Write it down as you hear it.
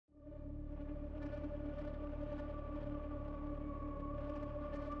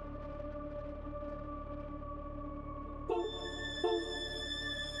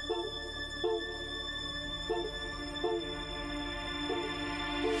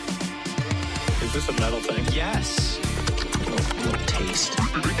Is this a metal thing? Yes. A little taste.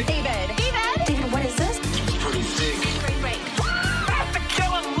 David, what is this? It's pretty thick. Break. I have to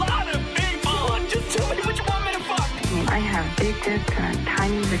kill a lot of people. Just tell me what you want me to fuck. I have big tits and a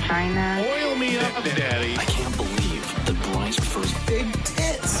tiny vagina. Oil me up, Daddy. I can't believe that Bryce prefers big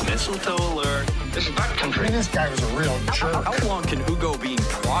tits. Mistletoe alert. This is butt country. This guy was a real jerk. How long can Hugo be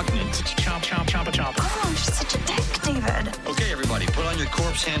pregnant? Chomp, chomp, chomp, chomp. Oh, I'm just such a dick, David. Okay, everybody, put on your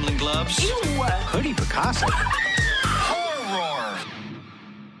corpse handling gloves. Ew. Hoodie Picasso. Horror.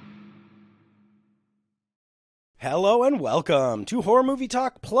 Hello and welcome to Horror Movie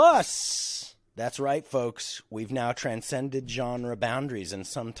Talk Plus. That's right, folks. We've now transcended genre boundaries and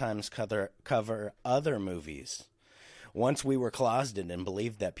sometimes cover other movies. Once we were closeted and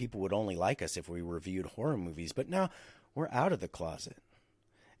believed that people would only like us if we reviewed horror movies, but now we're out of the closet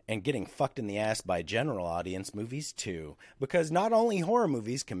and getting fucked in the ass by general audience movies too, because not only horror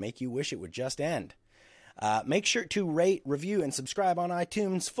movies can make you wish it would just end. Make sure to rate, review, and subscribe on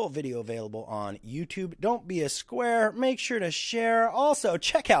iTunes. Full video available on YouTube. Don't be a square. Make sure to share. Also,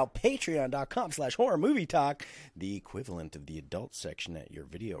 check out patreon.com/horrormovietalk, the equivalent of the adult section at your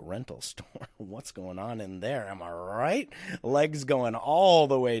video rental store. What's going on in there? Am I right? Legs going all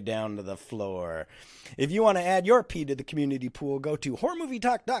the way down to the floor. If you want to add your pee to the community pool, go to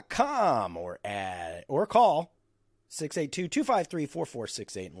horrormovietalk.com or call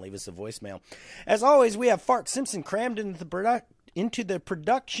 682-253-4468 and leave us a voicemail. As always, we have Fart Simpson crammed into the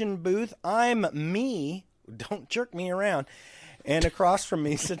production booth. I'm me. Don't jerk me around. And across from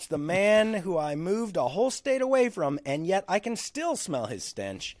me sits the man who I moved a whole state away from, and yet I can still smell his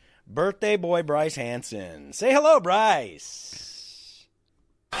stench. Birthday boy Bryce Hanson. Say hello, Bryce.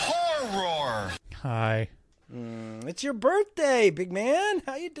 Horror. Hi. It's your birthday, big man.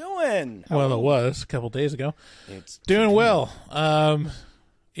 How you doing? Well, it was a couple days ago. It's Doing well.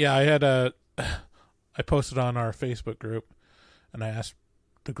 Yeah, I posted on our Facebook group, and I asked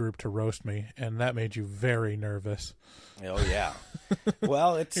the group to roast me, and that made you very nervous. Oh yeah.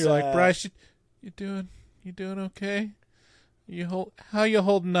 Well, it's You're like, Bryce, you doing okay? How you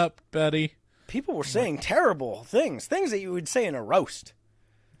holding up, buddy? people were saying terrible things that you would say in a roast.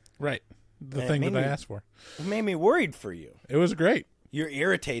 Right. The And thing it that I made me- asked for. It made me worried for you. It was great. You're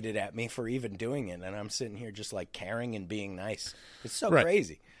irritated at me for even doing it, and I'm sitting here just like caring and being nice. It's so Right.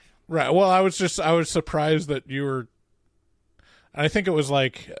 crazy. Right. Well, I was surprised that you were. I think it was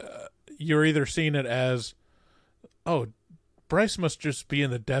like you were either seeing it as, oh, Bryce must just be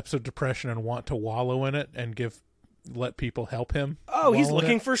in the depths of depression and want to wallow in it and let people help him. Oh, he's wallow in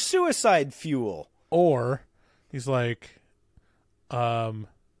looking it. for suicide fuel. Or he's like, I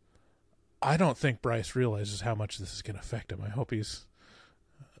don't think Bryce realizes how much this is going to affect him. I hope he's.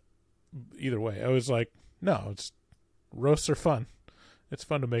 Either way, I was like, no, roasts are fun. It's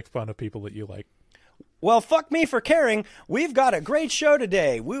fun to make fun of people that you like. Well, fuck me for caring. We've got a great show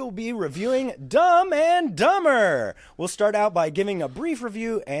today. We will be reviewing Dumb and Dumber. We'll start out by giving a brief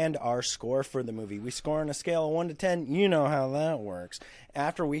review and our score for the movie. We score on a scale of 1 to 10. You know how that works.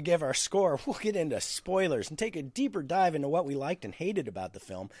 After we give our score, we'll get into spoilers and take a deeper dive into what we liked and hated about the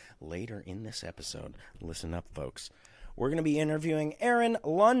film later in this episode. Listen up, folks. We're going to be interviewing Aaron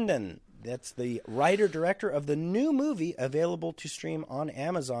London. That's the writer-director of the new movie available to stream on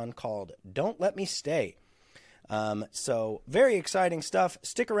Amazon called Don't Let Me Stay. So very exciting stuff.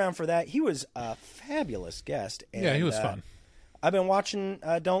 Stick around for that. He was a fabulous guest. And, Yeah, he was fun. I've been watching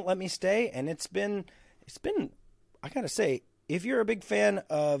Don't Let Me Stay, and it's been, I gotta say, if you're a big fan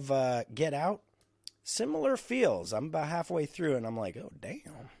of Get Out, similar feels. I'm about halfway through, and I'm like, oh,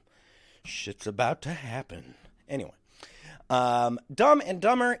 damn. Shit's about to happen. Anyway. Dumb and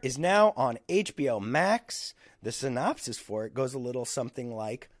Dumber is now on HBO Max. The synopsis for it goes a little something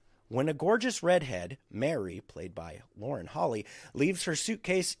like, when a gorgeous redhead, Mary, played by Lauren Holly, leaves her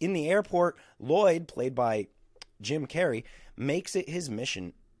suitcase in the airport, Lloyd, played by Jim Carrey, makes it his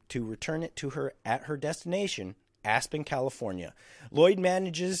mission to return it to her at her destination, Aspen, California. Lloyd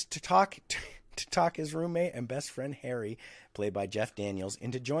manages to talk his roommate and best friend Harry, played by Jeff Daniels,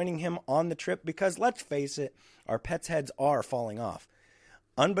 into joining him on the trip because, let's face it, our pets' heads are falling off.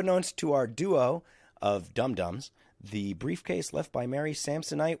 Unbeknownst to our duo of dum-dums, the briefcase left by Mary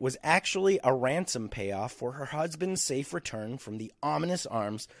Samsonite was actually a ransom payoff for her husband's safe return from the ominous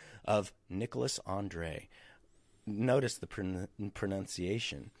arms of Nicholas Andre. Notice the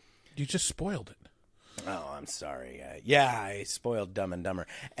pronunciation. You just spoiled it. Oh, I'm sorry. I spoiled Dumb and Dumber.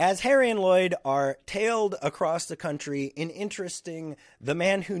 As Harry and Lloyd are tailed across the country, an interesting the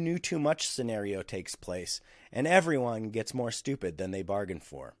man who knew too much scenario takes place, and everyone gets more stupid than they bargained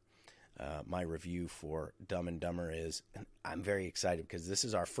for. my review for Dumb and Dumber is. And I'm very excited because this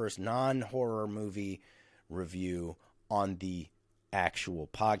is our first non-horror movie review on the actual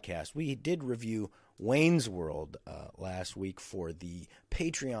podcast. We did review Wayne's World last week for the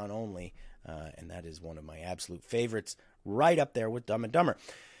Patreon only, and that is one of my absolute favorites, right up there with Dumb and Dumber.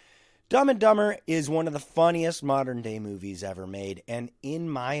 Dumb and Dumber is one of the funniest modern-day movies ever made, and in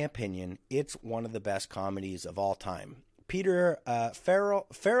my opinion, it's one of the best comedies of all time. Peter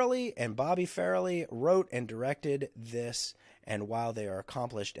Farrelly and Bobby Farrelly wrote and directed this, and while they are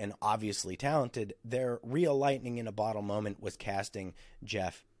accomplished and obviously talented, their real lightning in a bottle moment was casting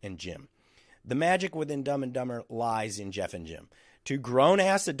Jeff and Jim. The magic within Dumb and Dumber lies in Jeff and Jim, two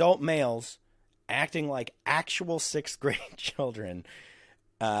grown-ass adult males acting like actual sixth-grade children,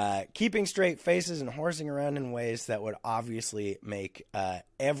 keeping straight faces and horsing around in ways that would obviously make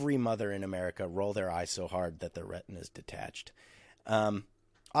every mother in America roll their eyes so hard that their retinas detached.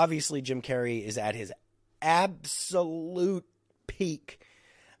 Obviously, Jim Carrey is at his absolute peak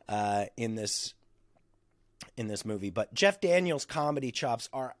in this movie, but Jeff Daniels' comedy chops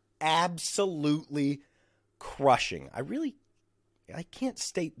are absolutely crushing. I can't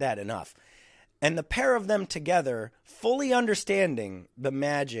state that enough. And the pair of them together, fully understanding the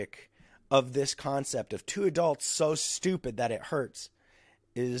magic of this concept of two adults so stupid that it hurts,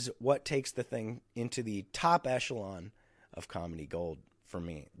 is what takes the thing into the top echelon of comedy gold for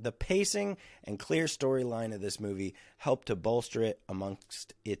me. The pacing and clear storyline of this movie help to bolster it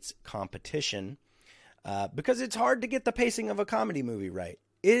amongst its competition, because it's hard to get the pacing of a comedy movie right.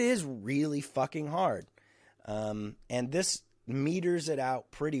 It is really fucking hard. And this meters it out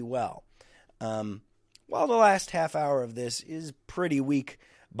pretty well. While the last half hour of this is pretty weak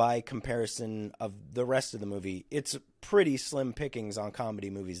by comparison of the rest of the movie, it's pretty slim pickings on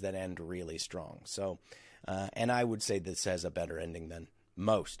comedy movies that end really strong. So, and I would say this has a better ending than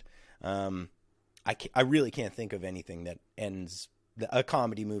most. I really can't think of anything that ends a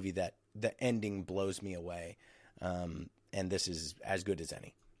comedy movie that the ending blows me away. And this is as good as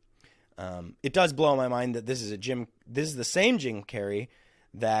any. It does blow my mind that this is the same Jim Carrey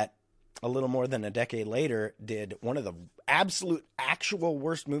that a little more than a decade later did one of the absolute actual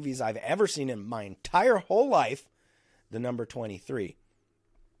worst movies I've ever seen in my entire whole life, The Number 23.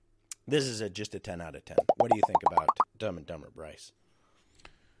 This is just a 10 out of 10. What do you think about Dumb and Dumber, Bryce?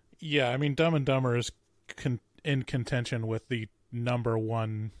 Yeah, I mean, Dumb and Dumber is in contention with the number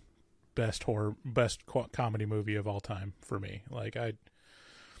one best comedy movie of all time for me. Like,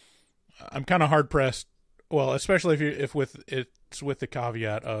 I'm kind of hard pressed. Well, especially if it's with the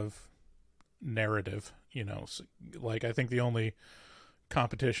caveat of narrative, you know, so, like, I think the only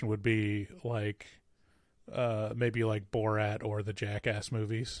competition would be like maybe like Borat or the Jackass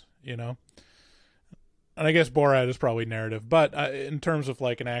movies, you know. And I guess Borat is probably narrative, but in terms of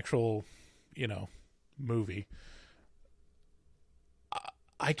like an actual, you know, movie,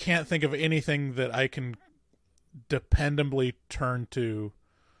 I can't think of anything that I can dependably turn to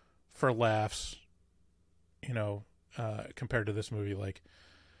for laughs, you know, compared to this movie. Like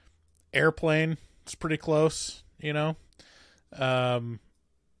Airplane, it's pretty close, you know.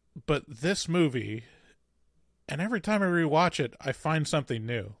 But this movie, and every time I rewatch it, I find something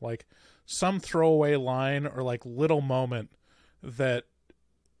new. Like some throwaway line or like little moment that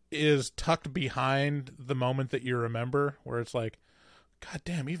is tucked behind the moment that you remember, where it's like, God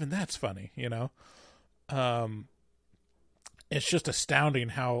damn, even that's funny, you know? It's just astounding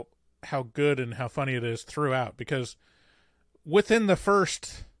how good and how funny it is throughout, because within the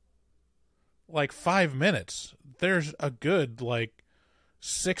first like 5 minutes, there's a good like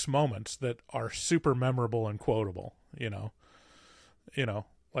 6 moments that are super memorable and quotable, you know,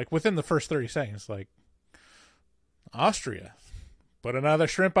 like within the first 30 seconds, like Austria, put another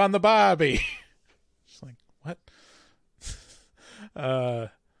shrimp on the barbie. It's like, what?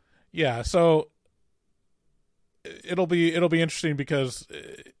 Yeah. So it'll be interesting because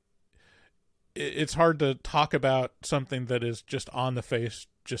it's hard to talk about something that is just on the face,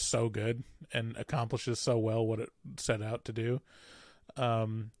 just so good and accomplishes so well what it set out to do. But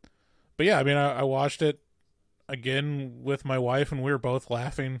yeah, I mean, I watched it again with my wife and we were both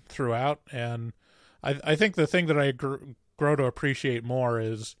laughing throughout. And I think the thing that I grow to appreciate more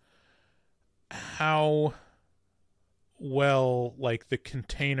is how well like the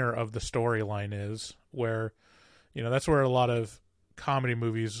container of the storyline is, where, you know, that's where a lot of comedy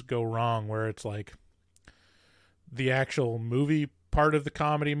movies go wrong, where it's like the actual movie part of the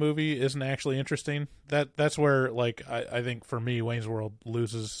comedy movie isn't actually interesting. That's where, like, I think for me, Wayne's World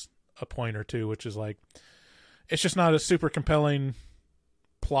loses a point or two, which is like, it's just not a super compelling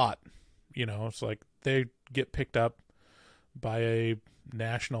plot, you know. It's like they get picked up by a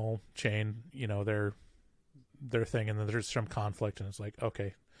national chain, their thing, and then there's some conflict, and it's like,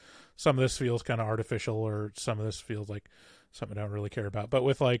 okay, some of this feels kind of artificial, or some of this feels like something I don't really care about. But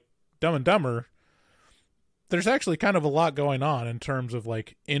with like Dumb and Dumber, there's actually kind of a lot going on in terms of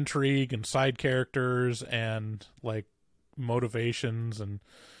like intrigue and side characters and like motivations and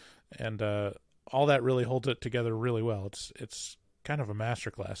all that really holds it together really well. It's kind of a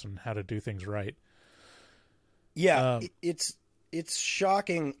masterclass in how to do things right. Yeah, it's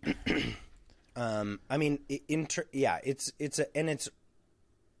shocking. I mean, it's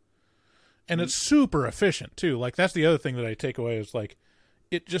super efficient too. Like that's the other thing that I take away is like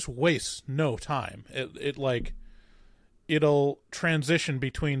it just wastes no time. It'll transition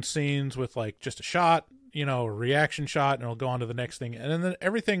between scenes with like just a shot, a reaction shot, and it'll go on to the next thing, and then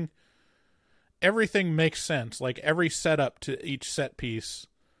everything makes sense. Like every setup to each set piece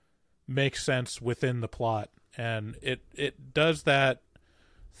makes sense within the plot, and it does that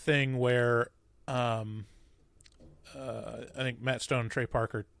thing where I think Matt Stone and Trey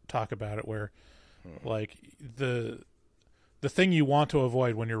Parker talk about it, where like the thing you want to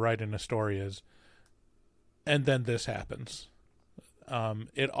avoid when you're writing a story is, and then this happens.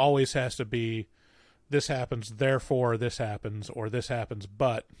 It always has to be, this happens, therefore this happens, or this happens,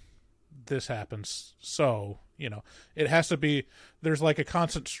 but this happens. So, it has to be, there's like a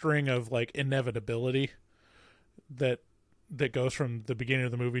constant string of like inevitability that goes from the beginning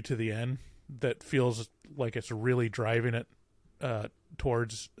of the movie to the end that feels like it's really driving it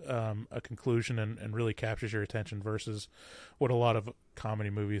towards a conclusion and really captures your attention, versus what a lot of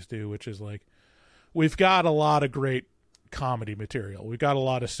comedy movies do, which is like, we've got a lot of great comedy material. We've got a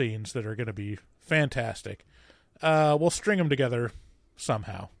lot of scenes that are going to be fantastic. We'll string them together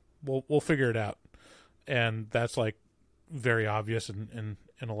somehow. We'll figure it out. And that's like very obvious in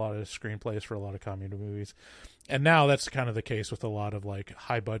a lot of screenplays for a lot of comedy movies. And now that's kind of the case with a lot of like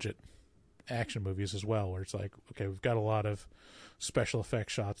high budget action movies as well, where it's like, okay, we've got a lot of special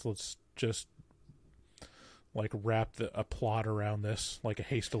effects shots. Let's just like wrap a plot around this, like a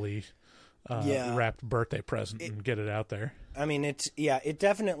hastily wrapped birthday present, and get it out there. I mean, it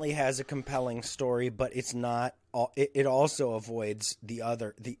definitely has a compelling story, but it's not. It also avoids the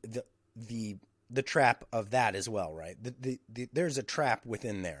trap of that as well, right? There's a trap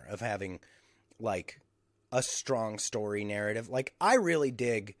within there of having like a strong story narrative. Like I really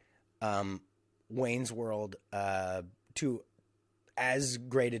dig Wayne's World to as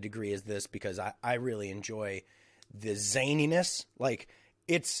great a degree as this, because I really enjoy the zaniness. Like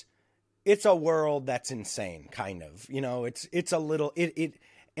it's a world that's insane, kind of. It's a little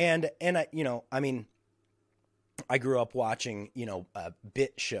and I mean, I grew up watching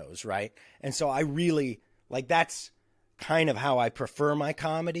bit shows, right? And so I really like, that's kind of how I prefer my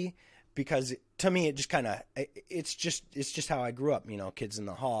comedy, because to me it just kind of it's just how I grew up. Kids in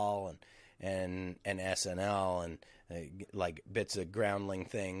the Hall and SNL and like bits of Groundling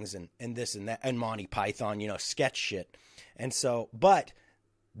things and this and that and Monty Python, sketch shit. And so, but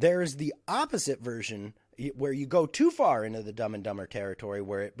there's the opposite version where you go too far into the Dumb and Dumber territory,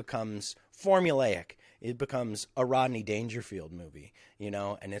 where it becomes formulaic. It becomes a Rodney Dangerfield movie,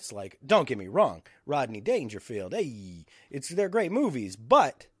 and it's like, don't get me wrong, Rodney Dangerfield, hey, they're great movies,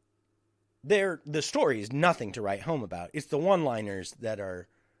 but the story is nothing to write home about. It's the one-liners that are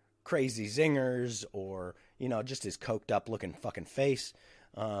crazy zingers, or just his coked up looking fucking face.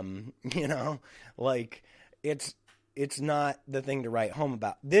 Like it's not the thing to write home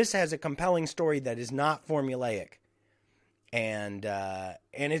about. This has a compelling story that is not formulaic, and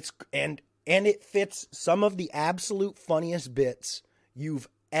it fits some of the absolute funniest bits you've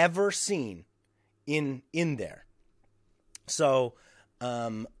ever seen in there. So,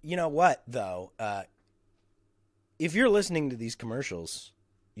 you know what though? If you're listening to these commercials,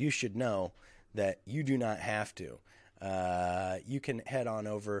 you should know that you do not have to. You can head on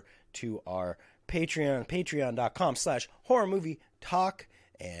over to our Patreon, patreon.com/horrormovietalk,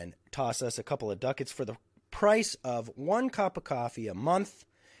 and toss us a couple of ducats for the price of 1 cup of coffee a month.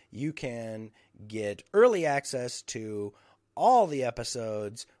 You can get early access to all the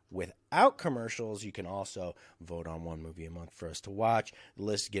episodes without commercials. You can also vote on one movie a month for us to watch.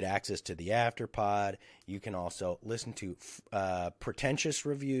 Get access to the Afterpod. You can also listen to pretentious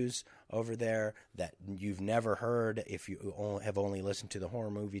reviews over there that you've never heard if you have only listened to the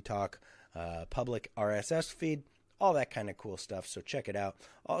Horror Movie Talk public RSS feed. All that kind of cool stuff. So check it out.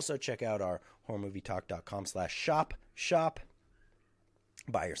 Also check out our horrormovietalk.com/shop.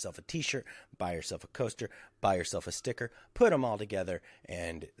 Buy yourself a t-shirt, buy yourself a coaster, buy yourself a sticker, put them all together,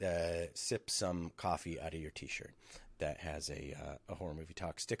 and sip some coffee out of your t-shirt that has a Horror Movie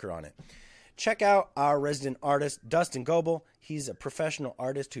Talk sticker on it. check out our resident artist, Dustin Goebel. He's a professional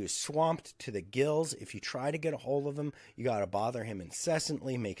artist who is swamped to the gills. If you try to get a hold of him, you got to bother him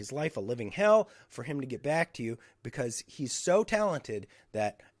incessantly, make his life a living hell for him to get back to you, because he's so talented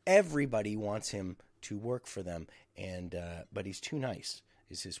that everybody wants him to work for them. And but he's too nice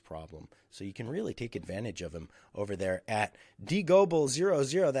is his problem. So you can really take advantage of him over there at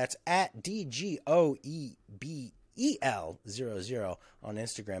dgoebel00. That's at DGOEBEL00 on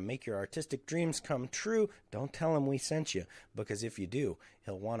Instagram. Make your artistic dreams come true. Don't tell him we sent you, because if you do,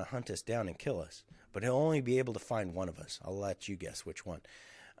 he'll want to hunt us down and kill us. But he'll only be able to find one of us. I'll let you guess which one.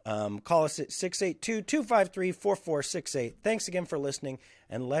 Call us at 682-253-4468. Thanks again for listening,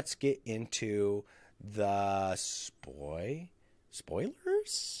 and let's get into the spoilers?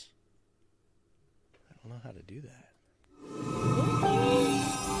 I don't know how to do that.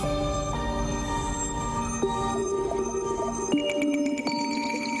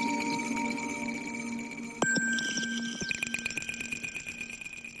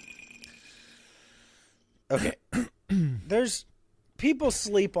 Okay. People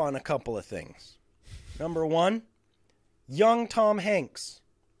sleep on a couple of things. Number one, young Tom Hanks.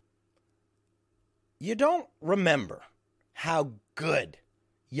 You don't remember how good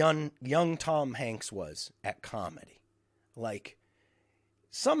young Tom Hanks was at comedy. Like,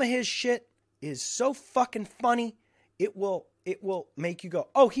 some of his shit is so fucking funny, it will make you go,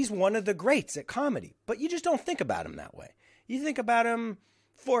 oh, he's one of the greats at comedy. But you just don't think about him that way. You think about him,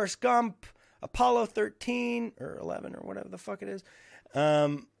 Forrest Gump, Apollo 13 or 11 or whatever the fuck it is.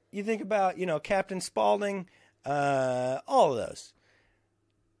 You think about, Captain Spaulding, all of those.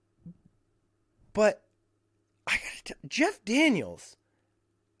 But I gotta tell, Jeff Daniels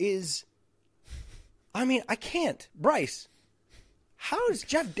is, I can't. Bryce, how does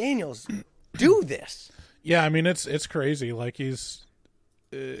Jeff Daniels do this? Yeah, it's crazy. Like, he's,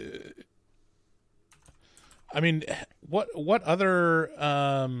 what other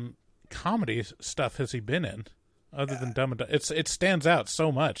comedy stuff has he been in other than Dumb and Dumber? It stands out so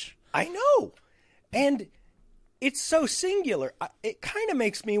much. I know, and it's so singular. It kind of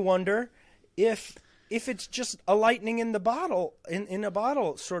makes me wonder if it's just a lightning in the bottle, in a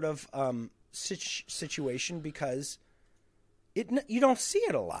bottle sort of situation, because you don't see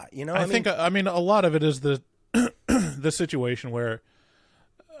it a lot, I think a lot of it is the the situation where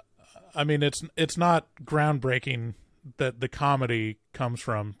it's not groundbreaking that the comedy comes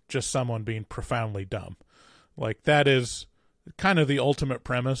from just someone being profoundly dumb. Like, that is kind of the ultimate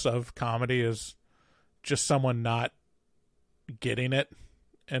premise of comedy, is just someone not getting it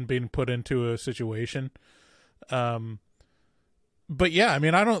and being put into a situation. But yeah,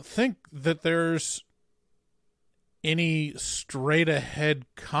 I don't think that there's any straight ahead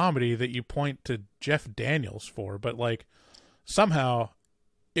comedy that you point to Jeff Daniels for, but like, somehow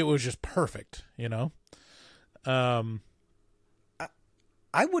it was just perfect,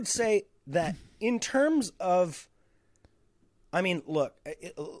 I would say that in terms of, look,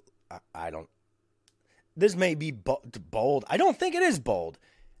 this may be bold. I don't think it is bold.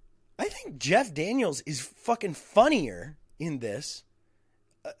 I think Jeff Daniels is fucking funnier in this.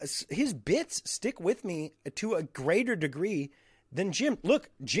 His bits stick with me to a greater degree than Jim. Look,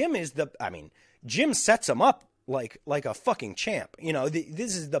 Jim sets him up like a fucking champ.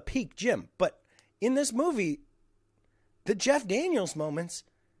 This is the peak Jim. But in this movie, the Jeff Daniels moments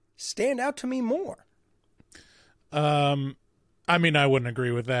stand out to me more. I wouldn't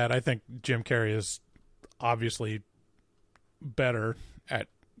agree with that. I think Jim Carrey is obviously better at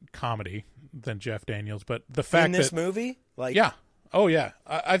comedy than Jeff Daniels, but the fact in this movie, yeah, oh yeah,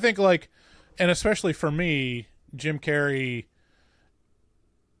 I think, like, and especially for me, Jim Carrey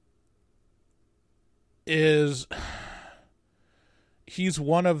he's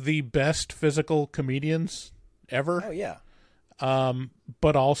one of the best physical comedians ever. Oh yeah.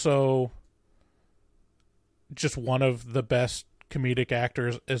 But also just one of the best comedic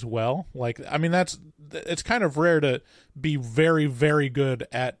actors as well. Like, it's kind of rare to be very, very good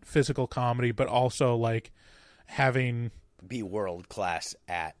at physical comedy, but also like be world class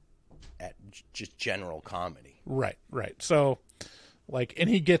at just general comedy. Right. So like, and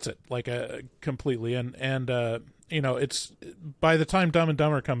he gets it like completely. And it's, by the time Dumb and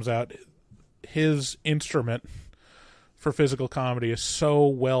Dumber comes out, his instrument for physical comedy is so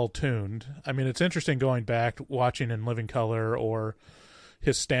well tuned. It's interesting going back, watching In Living Color or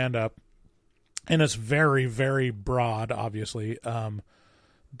his stand-up, and it's very, very broad, obviously,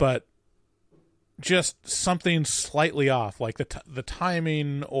 but just something slightly off, like the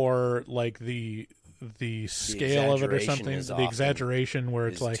timing, or like the scale of it or something, the exaggeration where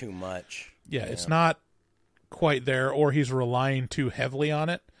it's like too much. Yeah, it's not quite there, or he's relying too heavily on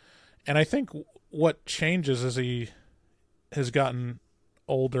it. And I think what changes as he has gotten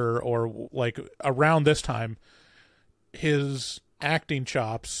older, or like around this time, his acting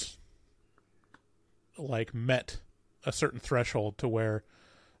chops like met a certain threshold to where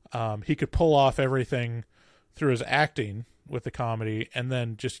he could pull off everything through his acting with the comedy, and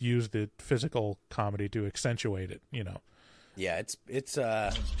then just use the physical comedy to accentuate it. Yeah, it's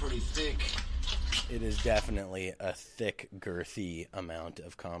Pretty thick. it is definitely a thick, girthy amount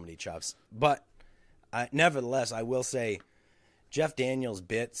of comedy chops. But nevertheless, I will say Jeff Daniels'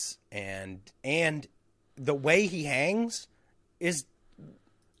 bits and the way he hangs is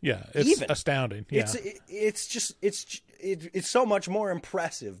it's even. astounding. Yeah. It's so much more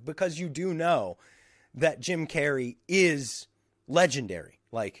impressive because you do know that Jim Carrey is legendary.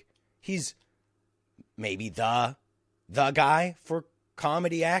 Like, he's maybe the guy for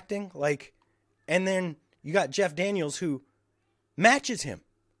comedy acting. Like, and then you got Jeff Daniels, who matches him,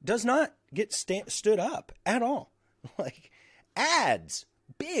 does not get stood up at all. Like, adds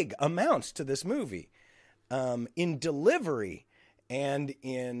big amounts to this movie, in delivery and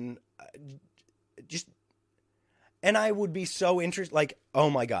in just. And I would be so interested, like,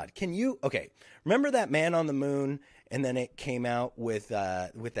 oh my God, remember that Man on the Moon? And then it came out with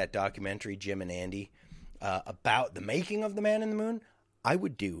that documentary, Jim and Andy, about the making of the Man in the Moon. I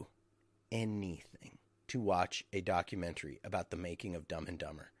would do anything to watch a documentary about the making of Dumb and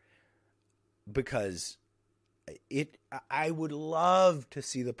Dumber, because I would love to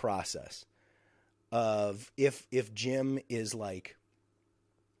see the process of if Jim is like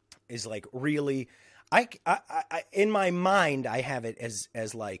really. I in my mind, I have it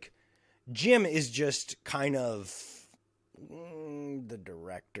as like Jim is just kind of the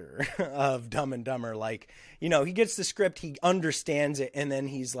director of Dumb and Dumber. Like, he gets the script, he understands it, and then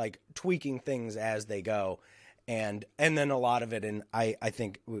he's like tweaking things as they go. And then a lot of it, and I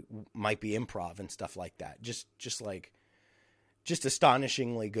think might be improv and stuff like that. Just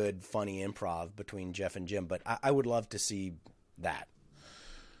astonishingly good, funny improv between Jeff and Jim. But I would love to see that.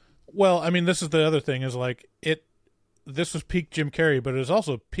 Well, I mean, this is the other thing is like this was peak Jim Carrey, but it was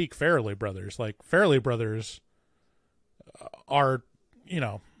also peak Farrelly Brothers. Like, Farrelly Brothers are,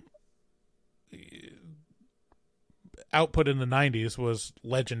 output in the 90s was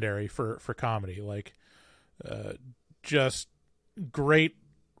legendary for comedy. Like, just great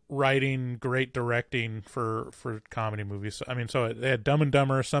writing, great directing for comedy movies. I mean, so they had Dumb and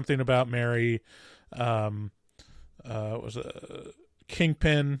Dumber, Something About Mary, was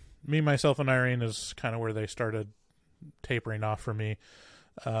Kingpin. Me, Myself, and Irene is kind of where they started tapering off for me.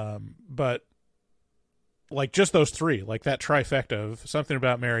 But like just those three, like that trifecta of Something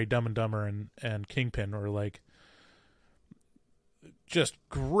About Mary, Dumb and Dumber, and Kingpin were like just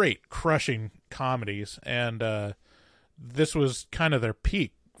great crushing comedies. And this was kind of their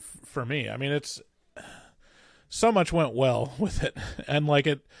peak for me. I mean, it's so much went well with it. And like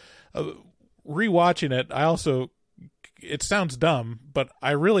rewatching it, it sounds dumb, but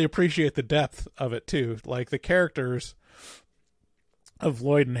I really appreciate the depth of it too. Like, the characters of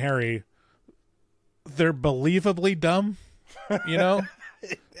Lloyd and Harry, they're believably dumb, Yeah,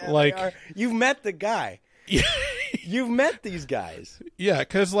 like, you've met the guy. Yeah. You've met these guys. Yeah,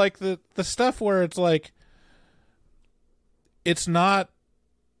 because like the stuff where it's like, it's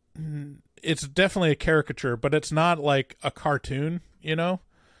definitely a caricature, but it's not like a cartoon, to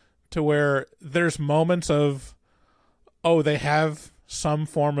where there's moments of, oh, they have some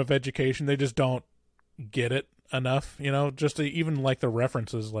form of education, they just don't get it enough, just even like the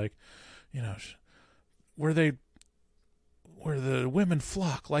references, like, where the women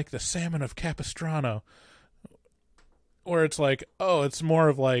flock like the salmon of Capistrano, where it's like, oh, it's more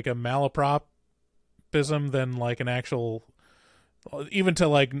of like a malapropism than like an actual, even to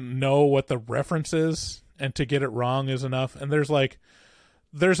like know what the reference is and to get it wrong is enough. And there's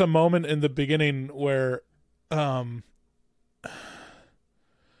a moment in the beginning where,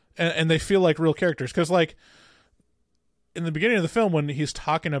 and they feel like real characters, because like in the beginning of the film when he's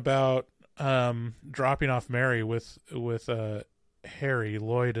talking about dropping off Mary with Harry,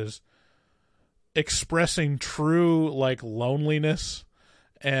 Lloyd is expressing true like loneliness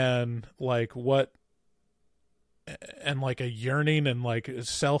and like a yearning and like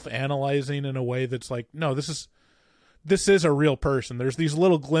self-analyzing in a way that's like, no, this is a real person. There's these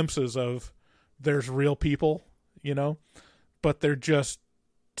little glimpses of there's real people, but they're just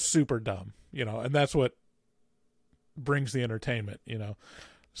super dumb, and that's what brings the entertainment,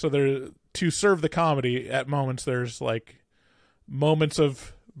 so there, to serve the comedy at moments, there's like moments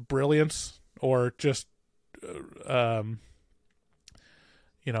of brilliance or just they're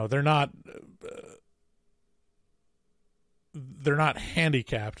not they're not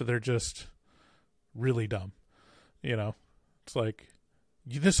handicapped. They're just really dumb. You know, it's like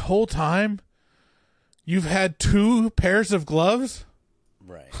this whole time you've had 2 pairs of gloves.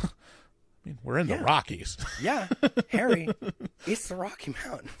 Right. I mean, we're in the Rockies. Yeah, Harry, it's the Rocky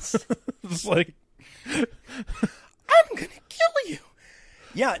Mountains. It's like, I'm gonna kill you.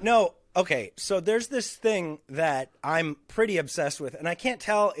 Yeah, no. Okay, so there's this thing that I'm pretty obsessed with, and I can't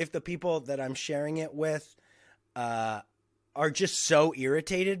tell if the people that I'm sharing it with are just so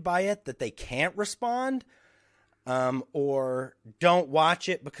irritated by it that they can't respond, or don't watch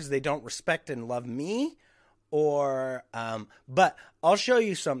it because they don't respect and love me, or but I'll show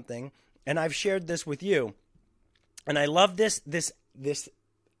you something, and I've shared this with you, and I love this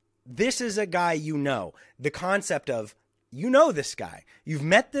is a guy you know. The concept of, you know this guy. You've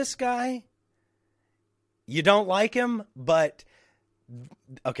met this guy. You don't like him, but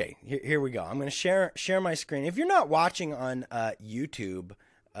okay, here we go. I'm going to share my screen. If you're not watching on YouTube,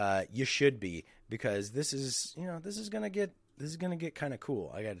 you should be, because this is going to get kind of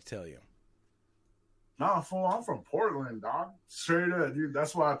cool, I got to tell you. Nah, fool, I'm from Portland, dog. Straight up, dude.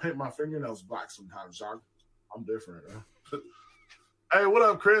 That's why I paint my fingernails black sometimes, dog. I'm different, man. Hey, what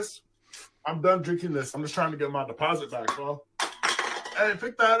up, Chris? I'm done drinking this. I'm just trying to get my deposit back, bro. Hey,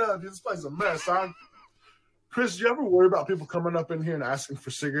 pick that up. This place is a mess, dog. Chris, do you ever worry about people coming up in here and asking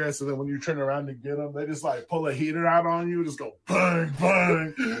for cigarettes, and then when you turn around to get them, they just like pull a heater out on you, just go bang,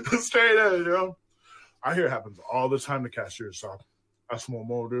 bang, straight up, you know? I hear it happens all the time to cashiers, so I smoke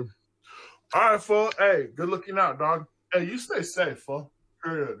more, dude. All right, fool. Hey, good looking out, dog. Hey, you stay safe, fool.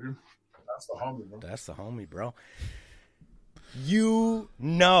 Yeah, dude. That's the homie, bro. That's the homie, bro. You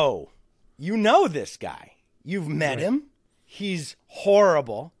know this guy. You've met him. He's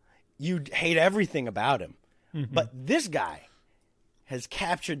horrible. You hate everything about him. Mm-hmm. But this guy has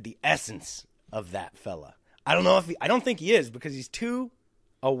captured the essence of that fella. I don't know if I don't think he is, because he's too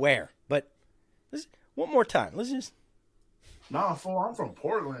aware. But one more time. Let's just. Nah, fool, I'm from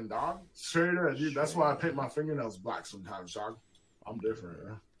Portland, dog. Straight up, dude. That's why I paint my fingernails black sometimes, dog. I'm different,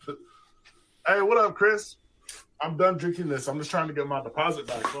 man. Hey, what up, Chris? I'm done drinking this. I'm just trying to get my deposit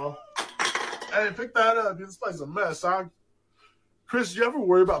back, bro. Hey, pick that up, dude. This place is a mess, dog. Chris, do you ever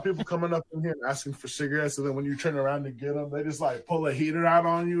worry about people coming up in here and asking for cigarettes, and then when you turn around to get them, they just like pull a heater out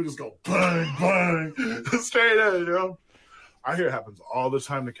on you, just go bang, bang, straight up, you know? I hear it happens all the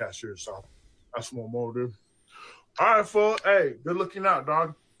time to cashiers, so I smoke more, dude. All right, fool. Hey, good looking out,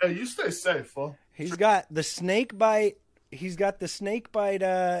 dog. Hey, you stay safe, fool. He's got the snake bite.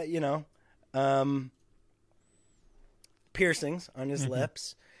 Piercings on his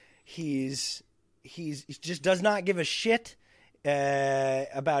lips. He just does not give a shit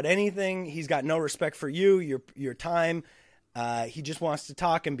about anything. He's got no respect for you, your time. He just wants to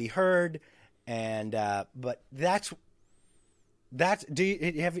talk and be heard. And but that's. Do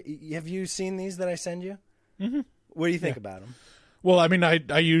you have you seen these that I send you? Mm-hmm. What do you think about them? Well, I mean,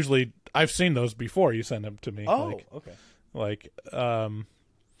 I've seen those before. You send them to me. Oh, okay.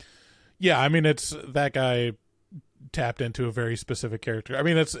 Yeah, I mean, it's that guy tapped into a very specific character. I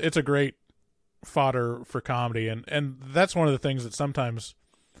mean, it's a great fodder for comedy, and that's one of the things that sometimes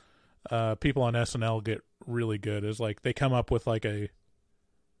people on SNL get really good is, like, they come up with like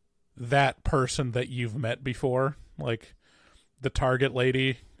that person that you've met before, like the Target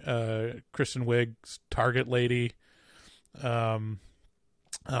lady, Kristen Wiig's Target lady.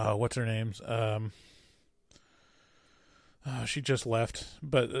 What's her name? She just left,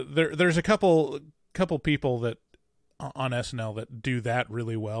 but there's a couple people that on SNL that do that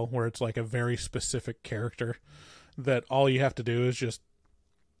really well, where it's like a very specific character that all you have to do is just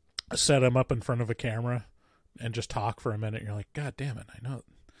set them up in front of a camera and just talk for a minute. You're like, God damn it, I know.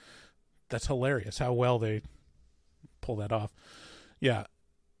 That's hilarious how well they pull that off. Yeah.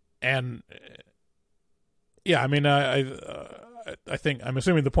 And yeah, I mean, I think I'm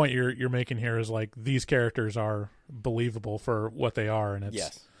assuming the point you're making here is like these characters are believable for what they are, and it's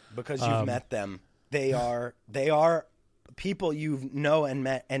yes, because you've met them. They are people you know and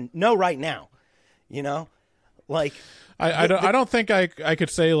met and know right now. You know, like I don't think I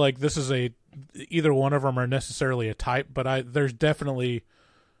could say like this is either one of them are necessarily a type, but there's definitely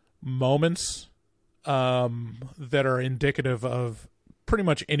moments that are indicative of pretty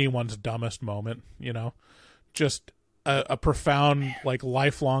much anyone's dumbest moment. You know, just a profound, like,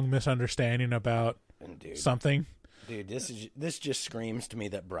 lifelong misunderstanding about something. Dude, this just screams to me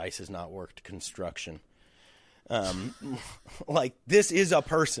that Bryce has not worked construction. Like, this is a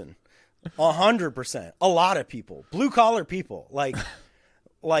person, 100%. A lot of people, blue collar people, like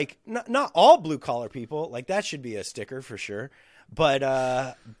not all blue collar people. Like, that should be a sticker for sure.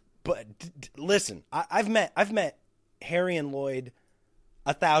 But listen, I've met Harry and Lloyd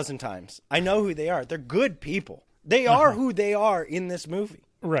 1,000 times. I know who they are. They're good people. They are who they are in this movie.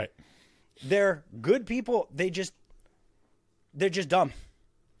 Right. They're good people. They're just dumb.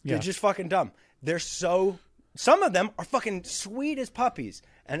 Yeah. They're just fucking dumb. Some of them are fucking sweet as puppies,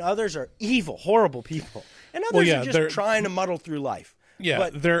 and others are evil, horrible people. And others are just trying to muddle through life. Yeah,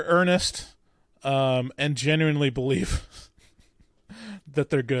 but they're earnest and genuinely believe that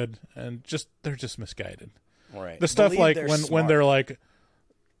they're good, and they're just misguided. Right. The stuff Believe like when they're like,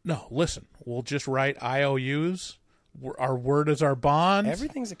 no, listen, we'll just write IOUs. Our word is our bond.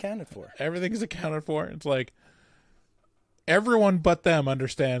 Everything's accounted for. Everything's accounted for. It's like everyone but them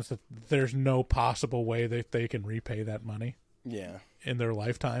understands that there's no possible way that they can repay that money. Yeah. In their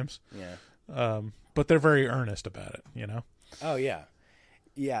lifetimes. Yeah. But they're very earnest about it, Oh yeah.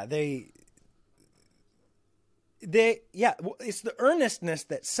 Yeah, it's the earnestness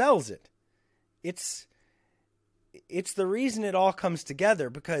that sells it. It's the reason it all comes together,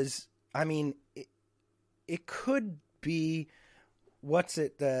 because I mean it could be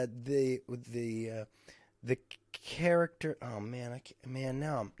the character. Oh man,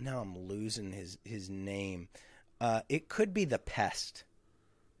 now I'm losing his name. It could be the Pest.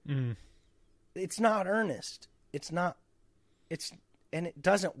 Mm. It's not earnest. And it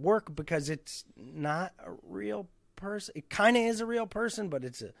doesn't work because it's not a real person. It kind of is a real person, but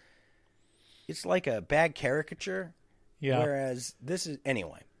it's like a bad caricature. Yeah. Whereas this is,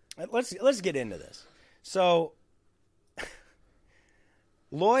 anyway. Let's get into this. So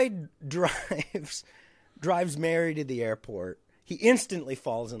Lloyd drives Mary to the airport. He instantly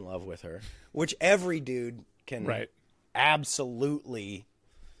falls in love with her, which every dude can absolutely.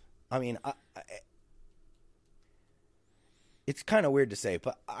 I mean, it's kind of weird to say,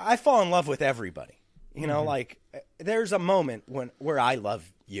 but I fall in love with everybody. Like there's a moment where I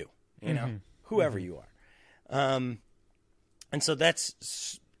love you, whoever you are. And so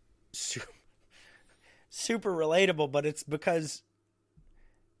that's super relatable, but it's because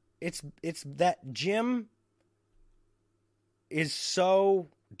it's that Jim is so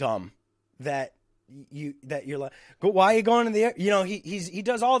dumb that you're like, why are you going to the air? He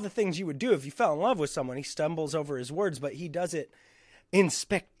does all the things you would do if you fell in love with someone. He stumbles over his words, but he does it in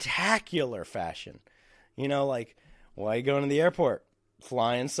spectacular fashion. Like, why are you going to the airport?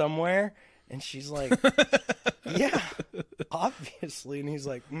 Flying somewhere? And she's like, yeah, obviously. And he's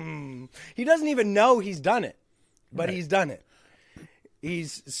like, He doesn't even know he's done it, but he's done it. He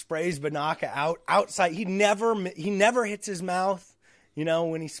sprays Banaka outside. He never hits his mouth.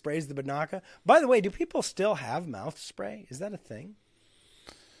 When he sprays the Banaka. By the way, do people still have mouth spray? Is that a thing?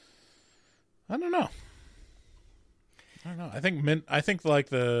 I don't know. I think mint. I think like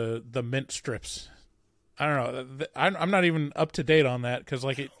the mint strips. I don't know. I'm not even up to date on that because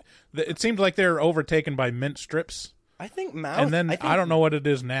like it seemed like they were overtaken by mint strips. I think mouth. And then I don't know what it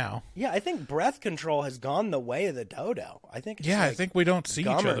is now. Yeah, I think breath control has gone the way of the dodo. I think. It's I think we don't see each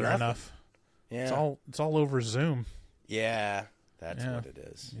other enough. Yeah, it's all over Zoom. Yeah. That's what it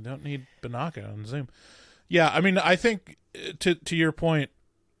is. You don't need Banaka on Zoom. Yeah, I mean, I think to your point,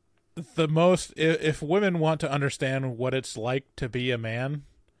 the most if women want to understand what it's like to be a man,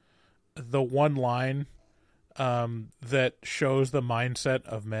 the one line that shows the mindset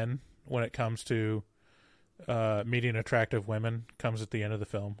of men when it comes to meeting attractive women comes at the end of the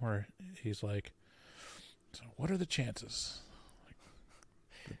film, where he's like, "So, what are the chances?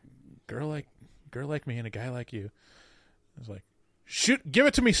 Like, girl like me and a guy like you." It's like, shoot, give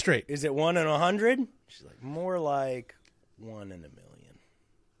it to me straight. Is it 1 in 100? She's like, more like 1 in a million.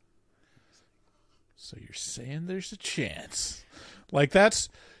 So you're saying there's a chance? Like that's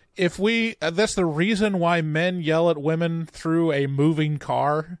that's the reason why men yell at women through a moving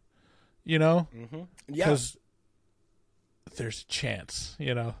car, Mm-hmm. Yeah, because there's a chance,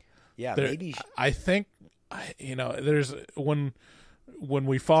 Yeah, maybe. I think, there's when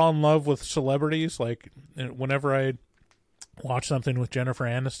we fall in love with celebrities, like whenever I watch something with Jennifer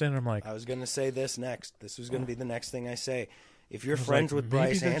Aniston, I'm like, I was going to say this next. This was going to be the next thing I say. If you're friends with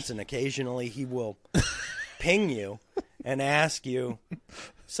Bryce Hansen, occasionally he will ping you and ask you,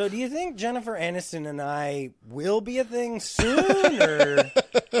 so do you think Jennifer Aniston and I will be a thing soon? Or do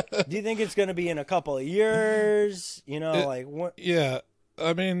you think it's going to be in a couple of years? Like what? Yeah.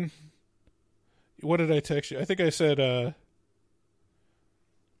 I mean, what did I text you? I think I said, do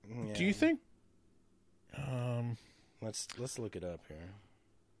you think, Let's look it up here.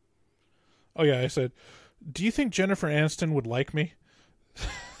 Oh yeah, I said, do you think Jennifer Aniston would like me?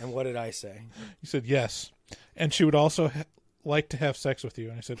 And what did I say? You said yes, and she would also like to have sex with you.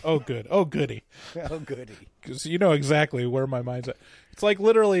 And I said, oh good, oh goody, oh goody, because you know exactly where my mind's at. It's like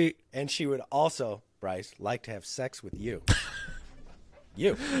literally, and she would also Bryce, like to have sex with you.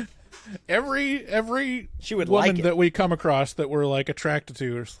 You. Every She would woman like it. that we come across that we're like attracted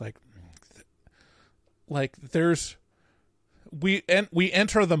to is like there's we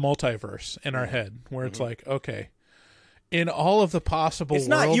enter the multiverse in our head where it's like, okay, in all of the possible It's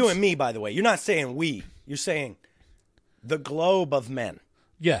worlds, not you and me, by the way. You're not saying we. You're saying the globe of men.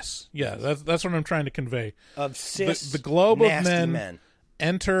 Yes, yeah, that's what I'm trying to convey. Of cis, The globe of nasty men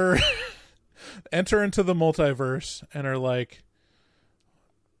enter into the multiverse and are like,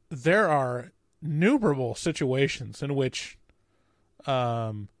 there are innumerable situations in which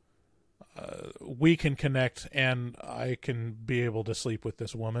we can connect and I can be able to sleep with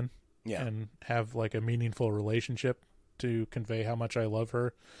this woman and have like a meaningful relationship to convey how much I love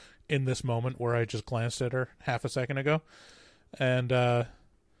her in this moment where I just glanced at her half a second ago. And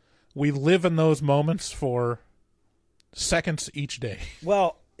we live in those moments for seconds each day.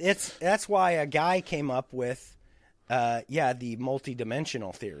 Well, that's why a guy came up with the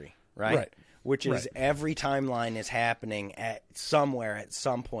multidimensional theory, right? Which is every timeline is happening at somewhere at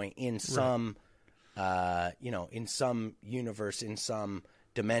some point in some in some universe, in some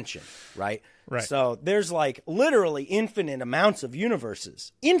dimension, right? Right. So there's like literally infinite amounts of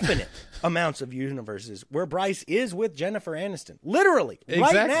universes where Bryce is with Jennifer Aniston. Literally,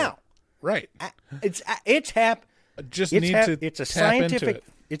 Exactly. right now. Right. It's Just need to it's a tap into scientific it.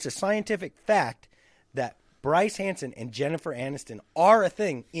 it's a scientific fact that Bryce Hansen and Jennifer Aniston are a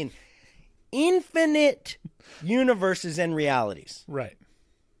thing in infinite universes and realities. Right.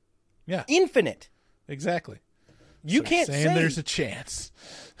 Yeah. Infinite. Exactly. You So can't saying say there's a chance.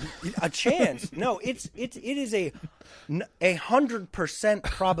 a chance. No, it is a 100%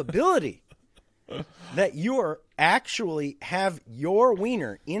 probability that you're actually have your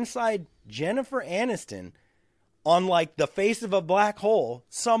wiener inside Jennifer Aniston on like the face of a black hole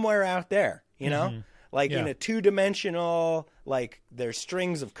somewhere out there, you know? Like in a two-dimensional, like there's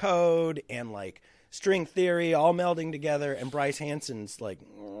strings of code and like string theory all melding together, and Bryce Hansen's like,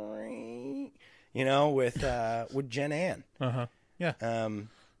 you know, with Jen Ann. Yeah.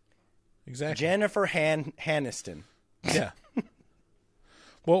 Exactly. Jennifer Aniston. Yeah.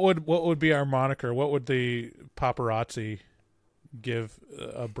 What would be our moniker? What would the paparazzi give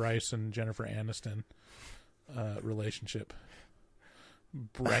a Bryce and Jennifer Aniston relationship?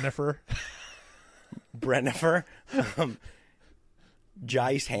 Brennifer. Brennifer.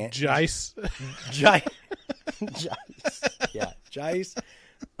 Jice. Jice. Jice. Yeah. Jice.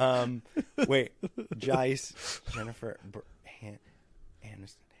 Wait. Jice. Jennifer.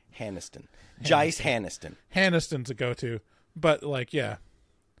 Aniston. Jice Aniston. Aniston's a go-to. But, like, yeah.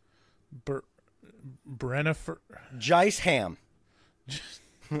 Brennifer. Jice Ham.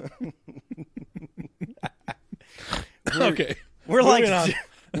 Okay. We're like, Moving on.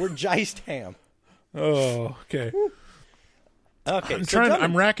 we're Jiced Ham. Oh, okay. Okay.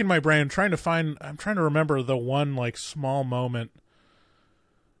 I'm racking my brain. I'm trying to remember the one, like, small moment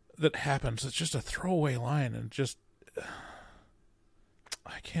that happens. It's just a throwaway line and just,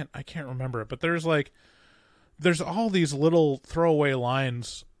 I can't remember it, but there's all these little throwaway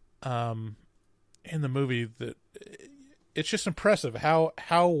lines, in the movie that it's just impressive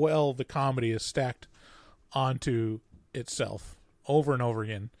how well the comedy is stacked onto itself over and over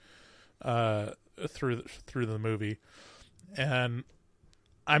again, through the movie. And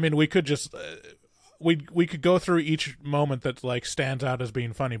I mean, we could just, we could go through each moment that like stands out as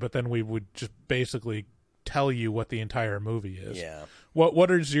being funny, but then we would just basically tell you what the entire movie is. Yeah.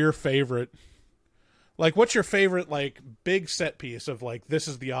 What is your favorite? Like, what's your favorite like big set piece of like this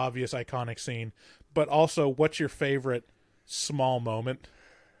is the obvious iconic scene, but also what's your favorite small moment?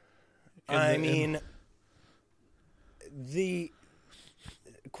 The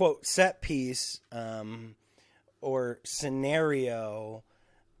quote set piece or scenario,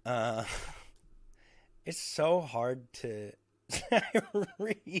 it's so hard to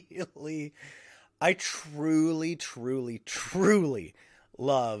I truly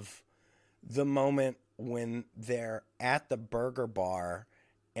love the moment when they're at the burger bar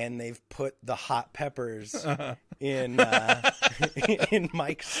and they've put the hot peppers in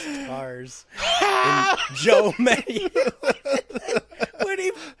Mike Starr's and Joe May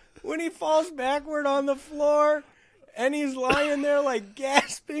when he falls backward on the floor and he's lying there like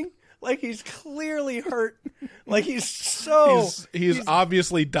gasping, like he's clearly hurt, like he's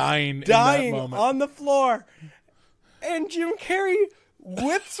obviously dying in that moment. on the floor, and Jim Carrey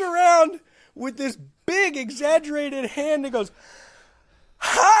whips around with this big exaggerated hand and goes,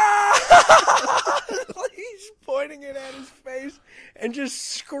 ha! He's pointing it at his face and just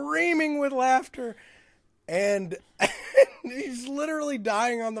screaming with laughter, and he's literally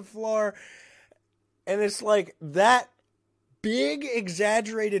dying on the floor. And it's like that big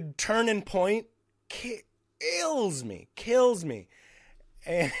exaggerated turning point kills me.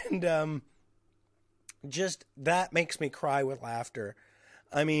 And just that makes me cry with laughter.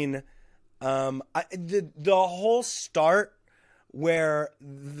 I mean, the whole start where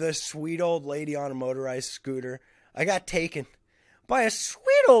the sweet old lady on a motorized scooter, I got taken by a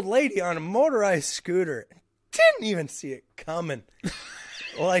sweet old lady on a motorized scooter. Didn't even see it coming.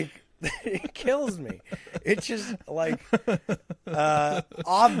 Like, it kills me. It's just like,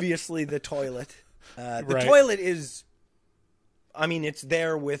 obviously the toilet. The toilet is, I mean, it's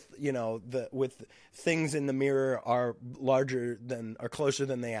there with, with things in the mirror are closer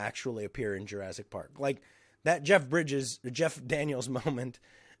than they actually appear in Jurassic Park. Like that Jeff Daniels moment,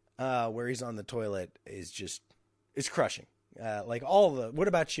 where he's on the toilet is crushing. Like what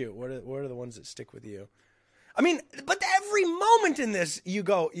about you? What are the ones that stick with you? I mean, but every moment in this, you're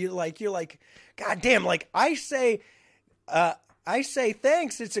like, God damn, like I say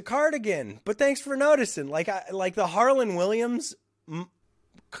thanks, it's a cardigan, but thanks for noticing. Like the Harlan Williams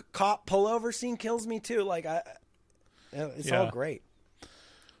cop pullover scene kills me too. Like it's all great.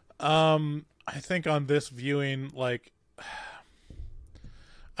 I think on this viewing, like,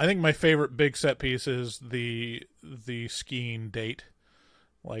 I think my favorite big set piece is the skiing date,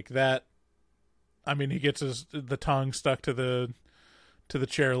 like that. I mean, he gets the tongue stuck to the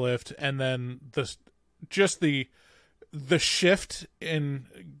chairlift, and then the shift in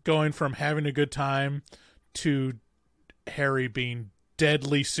going from having a good time to Harry being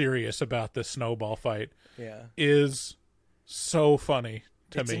deadly serious about this snowball fight is so funny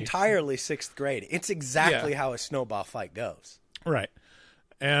to me. It's entirely sixth grade. It's exactly how a snowball fight goes. Right.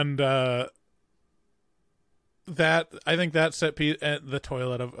 And that, I think that set piece, the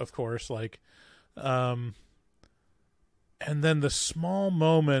toilet, of course, like, and then the small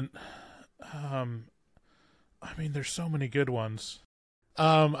moment, I mean, there's so many good ones.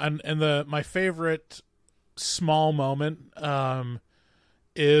 And my favorite small moment,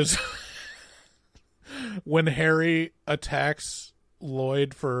 is when Harry attacks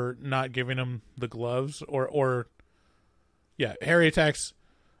Lloyd for not giving him the gloves, Harry attacks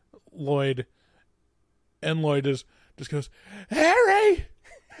Lloyd, and Lloyd just goes, Harry,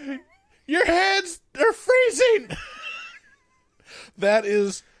 your hands are freezing. That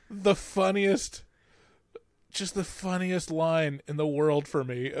is the funniest line in the world for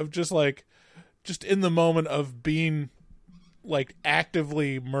me, of just in the moment of being like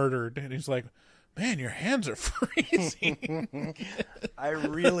actively murdered, and he's like, man, your hands are freezing. I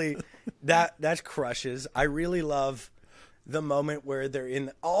really, that crushes. I really love the moment where they're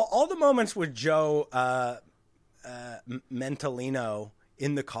in all the moments with Joe Mentalino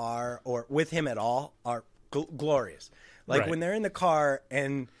in the car or with him at all are glorious. Like when they're in the car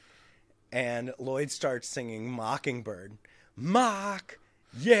and Lloyd starts singing Mockingbird, mock,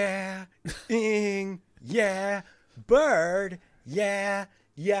 yeah, ing, yeah, bird, yeah,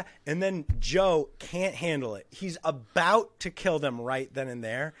 yeah. And then Joe can't handle it. He's about to kill them right then and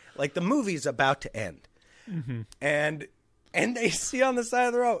there. Like the movie's about to end. Mm-hmm. And they see on the side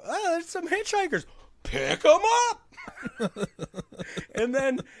of the road, oh, there's some hitchhikers. Pick them up. And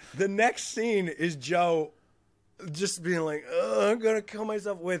then the next scene is Joe just being like, oh, I'm going to kill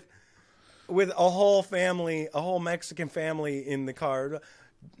myself with a whole family, a whole Mexican family in the car.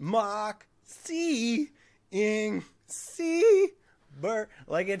 Mock, see, ing, see, bird.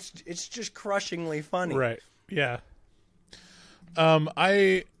 Like it's just crushingly funny. Right. Yeah.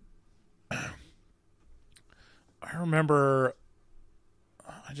 I remember,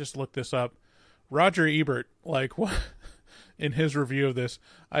 I just looked this up. Roger Ebert, like, what, in his review of this,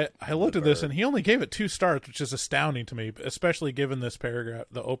 I looked at this and he only gave it 2 stars, which is astounding to me, especially given this paragraph,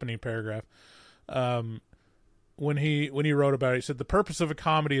 the opening paragraph. When he wrote about it, he said, the purpose of a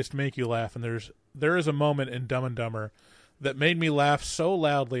comedy is to make you laugh, and there is a moment in Dumb and Dumber that made me laugh so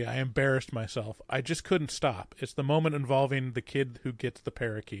loudly I embarrassed myself. I just couldn't stop. It's the moment involving the kid who gets the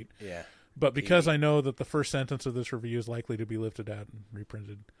parakeet. Yeah. But because I know that the first sentence of this review is likely to be lifted out and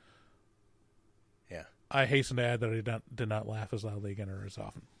reprinted, I hasten to add that I did not laugh as loudly again or as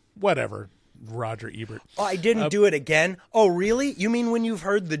often. Whatever, Roger Ebert. Oh, I didn't do it again? Oh, really? You mean when you've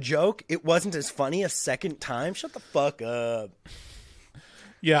heard the joke, it wasn't as funny a second time? Shut the fuck up.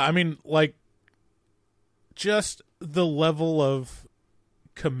 Yeah, I mean, like, just the level of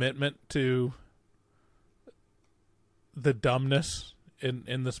commitment to the dumbness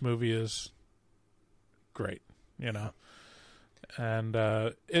in this movie is great, you know? And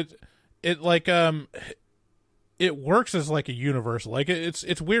it works as like a universal. Like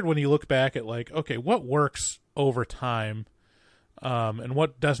it's weird when you look back at like, okay, what works over time? and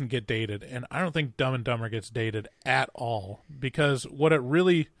what doesn't get dated. And I don't think Dumb and Dumber gets dated at all, because what it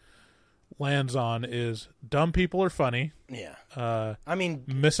really lands on is dumb people are funny. Yeah. I mean,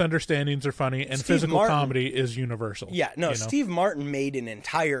 misunderstandings are funny, and Steve physical Martin- comedy is universal. yeah, no, you know? Steve Martin made an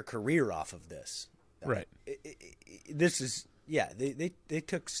entire career off of this. Right. This is, yeah, they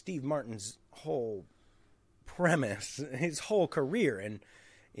took Steve Martin's whole premise, his whole career, and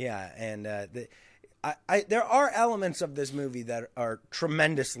yeah, and there are elements of this movie that are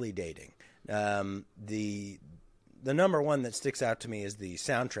tremendously dating. The number one that sticks out to me is the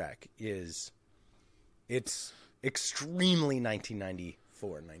soundtrack. It's extremely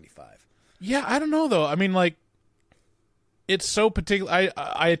 1994, 95. Yeah, I don't know though. I mean, like, it's so particular.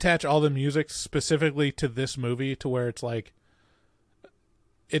 I attach all the music specifically to this movie, to where it's like,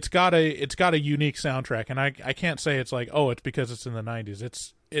 it's got a unique soundtrack, and I can't say it's like, oh, it's because it's in the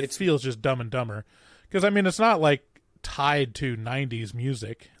 90s. It feels just Dumb and Dumber, because I mean, it's not like tied to 90s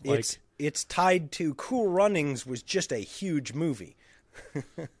music. Like, It's tied to Cool Runnings was just a huge movie.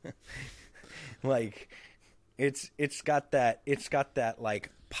 Like, it's got that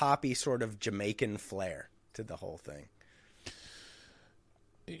like poppy sort of Jamaican flair to the whole thing.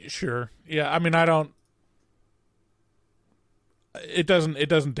 sure, yeah. I mean, I don't. It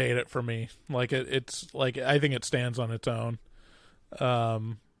doesn't date it for me. Like, it's like, I think it stands on its own.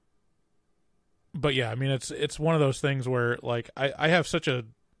 But yeah, I mean, it's one of those things where, like, I have such a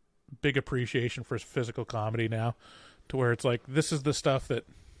big appreciation for physical comedy now, to where it's like, this is the stuff that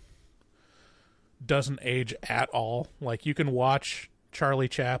doesn't age at all. Like, you can watch Charlie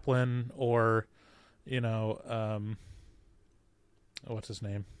Chaplin or, you know, what's his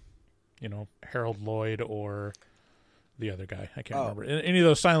name? You know, Harold Lloyd, or the other guy, I can't remember. Any of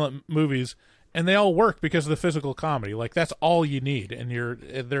those silent movies, and they all work because of the physical comedy. Like, that's all you need, and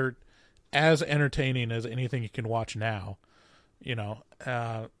they're as entertaining as anything you can watch now. You know,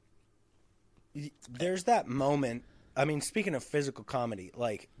 there's that moment. I mean, speaking of physical comedy,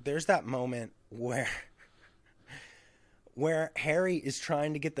 like, there's that moment where Harry is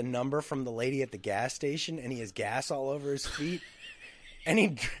trying to get the number from the lady at the gas station, and he has gas all over his feet, and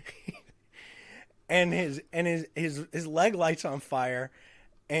his leg lights on fire,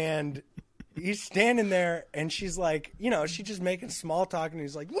 and he's standing there, and she's like, you know, she's just making small talk, and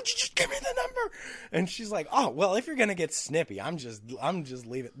he's like, "Would you just give me the number?" And she's like, "Oh, well, if you're gonna get snippy, I'm just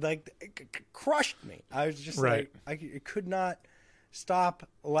leaving." Like, it crushed me. I was just right. like, I could not stop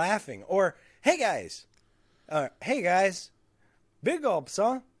laughing. Or, hey guys, big gulps,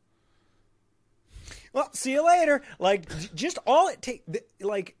 huh? Well, see you later. Like, just all it takes,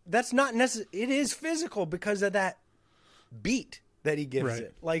 like, that's not necessary. It is physical because of that beat that he gives Right.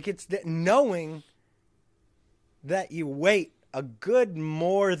 it. Like, it's that knowing that you wait a good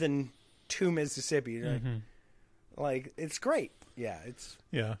more than 2 Mississippi. Like, it's great. Yeah, it's...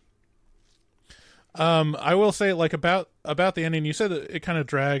 Yeah. I will say, like, about the ending, you said that it kind of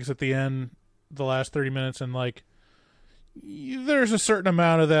drags at the end, the last 30 minutes, and, like, there's a certain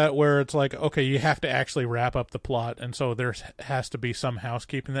amount of that where it's like, okay, you have to actually wrap up the plot, and so there has to be some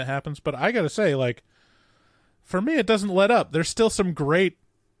housekeeping that happens. But I gotta say, like, for me, it doesn't let up. There's still some great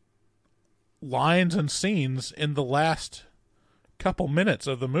lines and scenes in the last couple minutes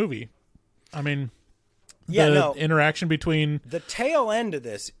of the movie. I mean, the interaction between... The tail end of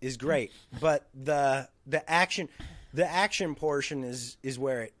this is great, but the action portion is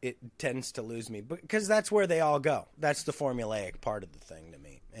where it tends to lose me, because that's where they all go. That's the formulaic part of the thing to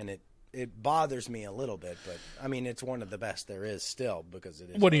me, and it bothers me a little bit. But I mean, it's one of the best there is still, because it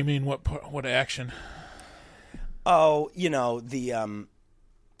is. What do you mean? What action? Oh, you know, the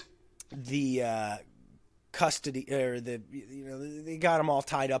custody, or they got them all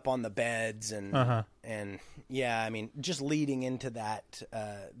tied up on the beds, and yeah, I mean, just leading into that,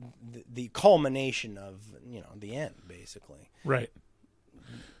 the culmination of, you know, the end, basically. Right.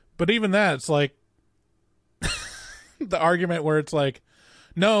 But even that, it's like the argument where it's like,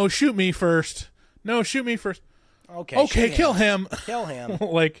 no, shoot me first. No, shoot me first. Okay, kill him. Kill him.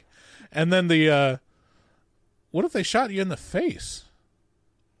 Like, and then what if they shot you in the face?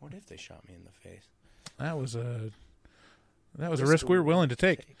 What if they shot me in the face? That was a risk we were willing to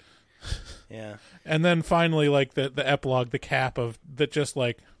take. Yeah. And then finally, like, the epilogue, the cap of that, just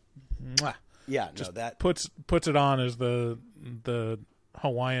like, mwah, yeah, just no, that puts it on as the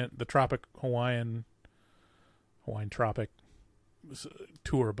Hawaiian tropic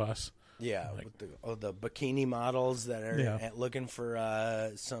tour bus. Yeah, like, with the bikini models that are looking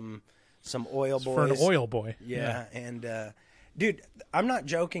for some oil boys. For an oil boy. Yeah. And dude, I'm not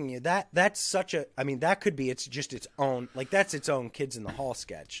joking you. That's such a, I mean, that could be its own, like, that's its own Kids in the Hall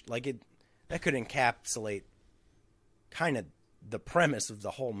sketch. Like, that could encapsulate kind of the premise of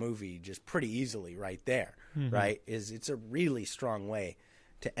the whole movie just pretty easily right there, right? It's a really strong way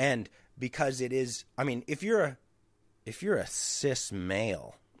to end, because it is, I mean, if you're a cis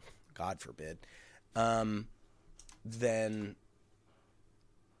male, God forbid, then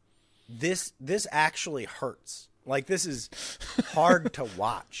this actually hurts. Like, this is hard to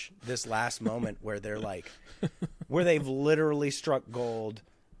watch, this last moment where they're like, where they've literally struck gold.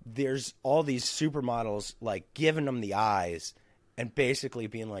 There's all these supermodels like giving them the eyes and basically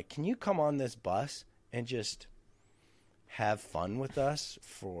being like, can you come on this bus and just have fun with us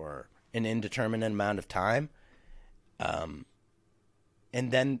for an indeterminate amount of time? And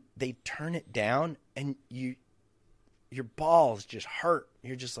then they turn it down and your balls just hurt.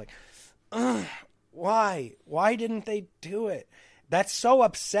 You're just like, ugh. Why didn't they do it? That's so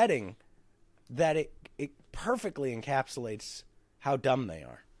upsetting that it perfectly encapsulates how dumb they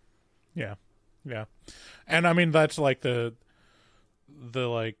are. Yeah. And I mean, that's like the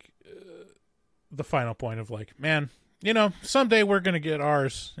final point of like, man, you know, someday we're going to get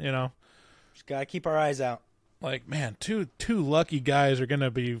ours, you know. Just got to keep our eyes out. Like, man, two lucky guys are going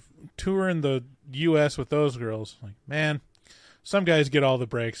to be touring the U.S. with those girls. Like, man, some guys get all the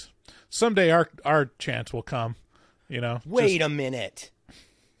breaks. Someday our chance will come, you know. Wait a minute.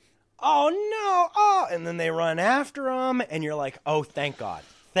 Oh, no. Oh, and then they run after them, and you're like, oh, thank God.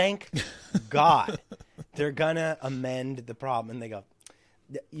 Thank God. They're going to amend the problem. And they go,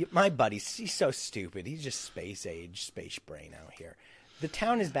 my buddy, he's so stupid. He's just space brain out here. The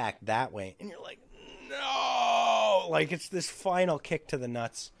town is back that way. And you're like, no. Like, it's this final kick to the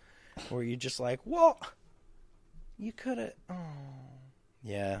nuts where you're just like, well, you could have. Oh.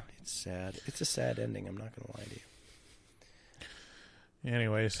 Yeah, it's sad. It's a sad ending. I'm not going to lie to you.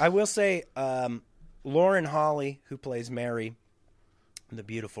 Anyways. I will say, Lauren Holly, who plays Mary, the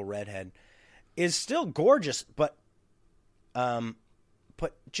beautiful redhead, is still gorgeous, but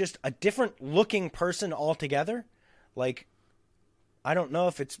just a different looking person altogether. Like, I don't know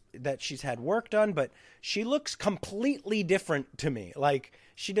if it's that she's had work done, but she looks completely different to me. Like,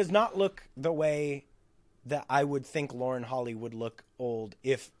 she does not look the way that I would think Lauren Holly would look old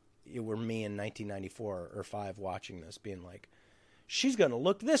if it were me in 1994 or 5 watching this, being like, she's going to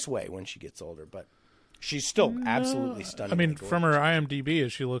look this way when she gets older, but she's still absolutely stunning. I mean, from her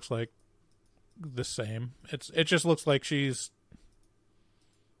IMDb, she looks like the same. It just looks like she's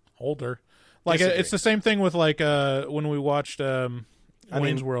older. Like, it's the same thing with like when we watched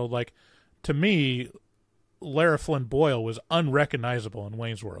Wayne's World. Like, to me, Lara Flynn Boyle was unrecognizable in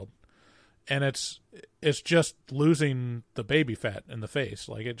Wayne's World. And it's just losing the baby fat in the face.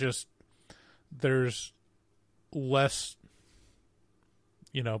 Like, there's less,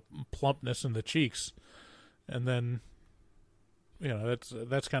 you know, plumpness in the cheeks. And then, you know,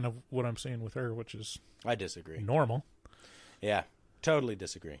 that's kind of what I'm seeing with her, which is I disagree. Normal. Yeah, totally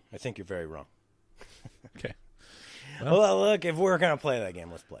disagree. I think you're very wrong. Okay. Well, look, if we're going to play that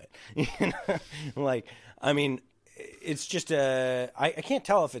game, let's play it. You know? Like, I mean, it's just I can't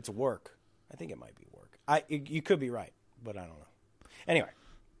tell if it's work. I think it might be work. You could be right, but I don't know. Anyway,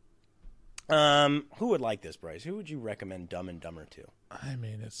 who would like this, Bryce? Who would you recommend Dumb and Dumber to? I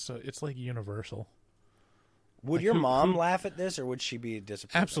mean, it's like Universal. Would like your mom laugh at this, or would she be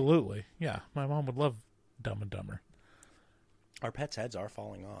disappointed? Absolutely, yeah. My mom would love Dumb and Dumber. Our pets' heads are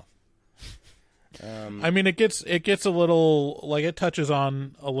falling off. I mean, it gets a little, like, it touches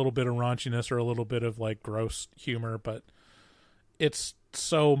on a little bit of raunchiness or a little bit of like gross humor, but it's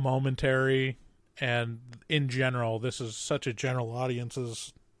so momentary, and in general, this is such a general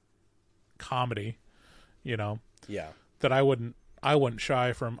audience's comedy, you know. Yeah. That I wouldn't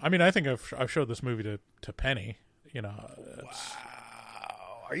shy from. I mean, I think I've showed this movie to Penny. You know.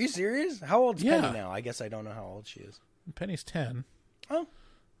 Wow. Are you serious? How old's Penny now? I guess I don't know how old she is. Penny's 10. Oh.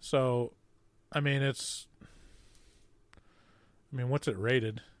 So, I mean, what's it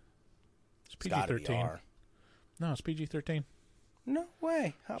rated? It's PG-13. No, it's PG-13. No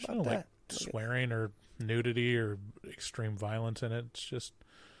way. How about no, that? Like swearing or nudity or extreme violence in it. It's just,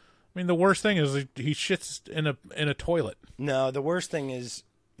 I mean, the worst thing is he shits in a toilet. No, the worst thing is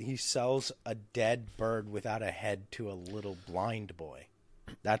he sells a dead bird without a head to a little blind boy.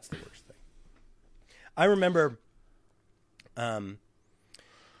 That's the worst thing. I remember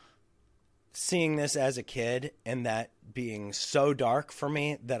seeing this as a kid and that being so dark for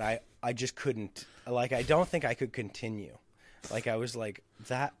me that I just couldn't, like, I don't think I could continue. Like, I was like,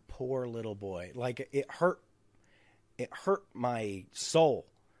 that poor little boy. Like, it hurt my soul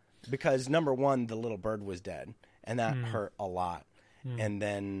because, number one, the little bird was dead, and that hurt a lot. And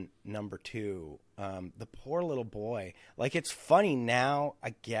then, number two, the poor little boy. Like, it's funny now,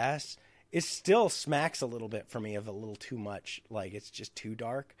 I guess. it still smacks a little bit for me of a little too much. Like, it's just too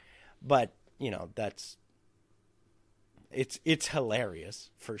dark. But, you know, it's hilarious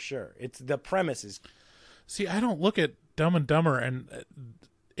for sure. The premise is. See, I don't look at Dumb and Dumber and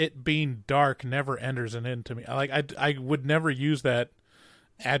it being dark never enters an into me. Like, I would never use that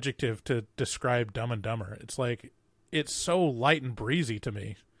adjective to describe Dumb and Dumber. It's like, it's so light and breezy to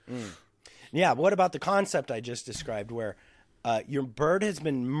me. Yeah, what about the concept I just described where your bird has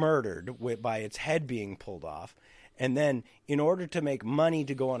been murdered by its head being pulled off, and then in order to make money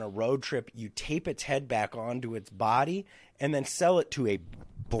to go on a road trip, you tape its head back onto its body and then sell it to a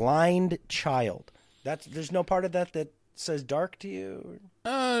blind child. There's no part of that says dark to you?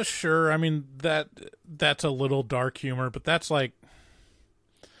 Sure. I mean, that's a little dark humor, but that's like,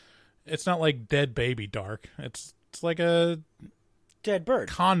 it's not like Dead Baby dark. It's like a dead bird.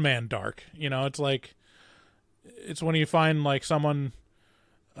 Con man dark. You know, it's like, it's when you find like someone,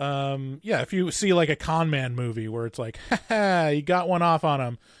 if you see like a con man movie where it's like, ha, you got one off on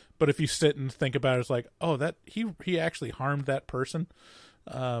him. But if you sit and think about it, it's like, oh, that he actually harmed that person.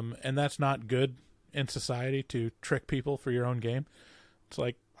 And that's not good in society to trick people for your own game. It's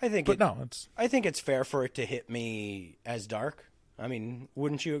like, I think it's fair for it to hit me as dark. I mean,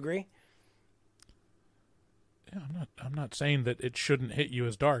 wouldn't you agree? Yeah, I'm not saying that it shouldn't hit you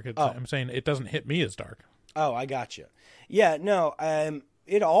as dark. I'm saying it doesn't hit me as dark. Oh, I got you. Yeah, no,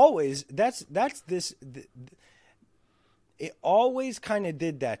 it always it always kind of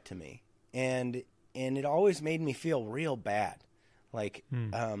did that to me, and it always made me feel real bad, like,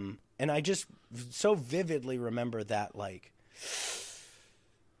 and I just so vividly remember that, like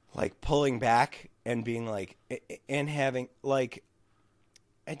pulling back and being like, and having like.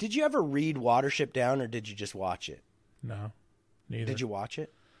 Did you ever read Watership Down, or did you just watch it? No, neither. Did you watch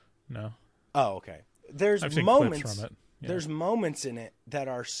it? No. Oh, okay. There's I've seen moments clips from it. Yeah. There's moments in it that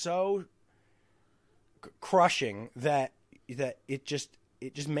are so crushing that it just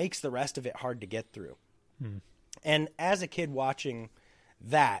makes the rest of it hard to get through. And as a kid watching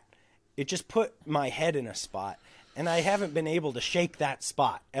that, it just put my head in a spot, and I haven't been able to shake that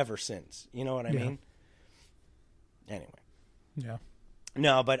spot ever since. You know what I mean? Anyway. Yeah.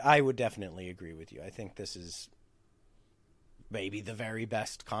 No, but I would definitely agree with you. I think this is maybe the very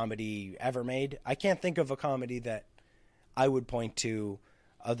best comedy ever made. I can't think of a comedy that I would point to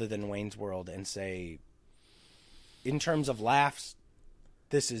other than Wayne's World and say, in terms of laughs,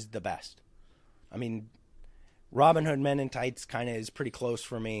 this is the best. I mean, Robin Hood Men in Tights kind of is pretty close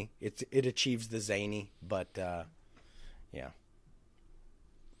for me. It achieves the zany, but yeah.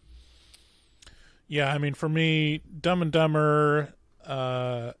 Yeah, I mean, for me, Dumb and Dumber,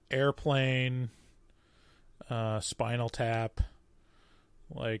 Airplane, Spinal Tap,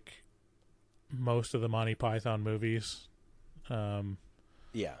 like most of the Monty Python movies, are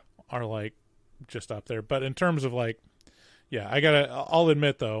like just up there. But in terms of like, I'll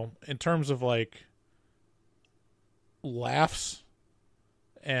admit though, in terms of like laughs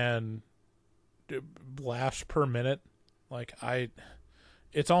and laughs per minute, like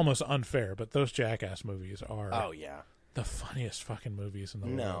it's almost unfair, but those Jackass movies are. Oh yeah. The funniest fucking movies in the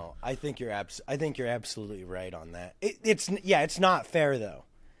world. No, I think you're absolutely right on that. It's not fair though.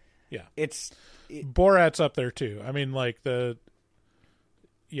 Yeah, Borat's up there too. I mean, like Sacha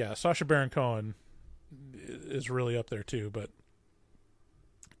Baron Cohen is really up there too, but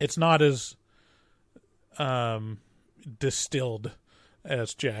it's not as distilled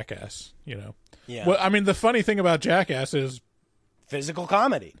as Jackass. You know. Yeah. Well, I mean, the funny thing about Jackass is physical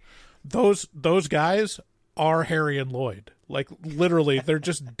comedy. Those guys are Harry and Lloyd. Like, literally, they're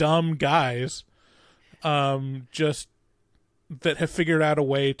just dumb guys just that have figured out a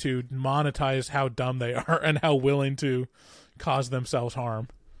way to monetize how dumb they are and how willing to cause themselves harm.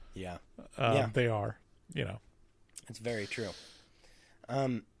 Yeah. They are, you know. It's very true.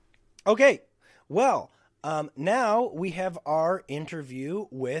 Okay. Well, now we have our interview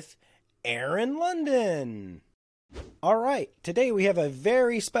with Aaron London. All right. Today we have a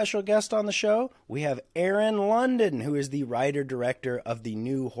very special guest on the show. We have Aaron London, who is the writer-director of the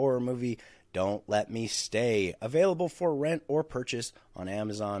new horror movie Don't Let Me Stay, available for rent or purchase on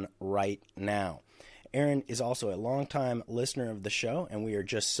Amazon right now. Aaron is also a longtime listener of the show, and we are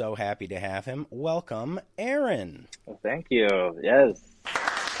just so happy to have him. Welcome, Aaron. Well, thank you. Yes.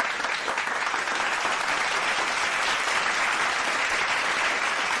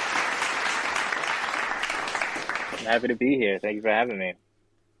 I'm happy to be here. Thank you for having me.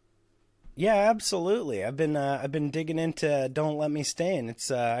 Yeah, absolutely. I've been digging into Don't Let Me Stay, and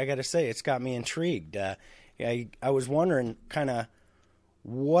it's I got to say, it's got me intrigued. I was wondering kind of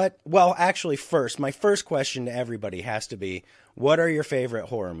What? Well, actually, my first question to everybody has to be, what are your favorite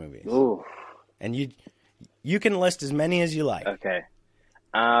horror movies? Ooh. And you can list as many as you like. Okay.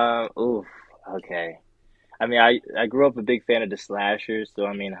 Okay. I mean, I grew up a big fan of the slashers, so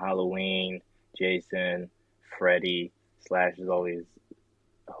I mean Halloween, Jason, Freddy. Slashers always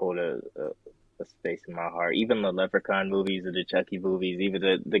hold a space in my heart. Even the Leprechaun movies or the Chucky movies,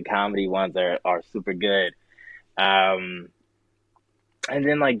 even the comedy ones are super good. And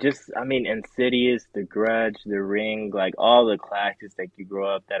then like just I mean Insidious, The Grudge, The Ring, like all the classics that you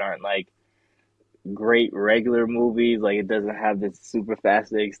grow up that aren't like great regular movies. Like it doesn't have this super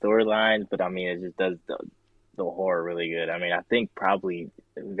fascinating storylines, but I mean it just does the horror really good. I mean I think probably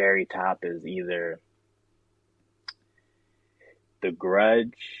very top is either The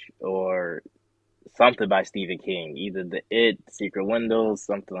Grudge or something by Stephen King. Either the It, Secret Windows,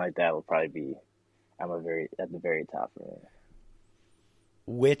 something like that will probably be at the very top for me.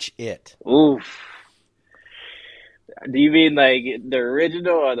 Which It? Oof. Do you mean like the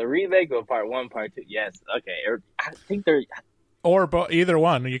original or the remake or part 1, part 2? Yes. Okay. I think they're Or either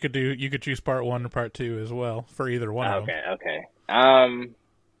one. You could choose part 1 or part 2 as well for either one of them. Okay.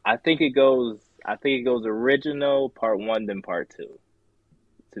 I think it goes original, part 1, then part 2.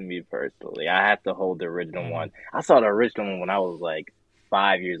 To me personally, I have to hold the original one. I saw the original one when I was like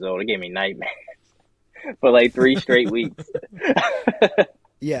 5 years old. It gave me nightmares for like 3 straight weeks.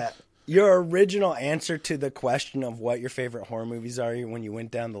 Yeah. Your original answer to the question of what your favorite horror movies are when you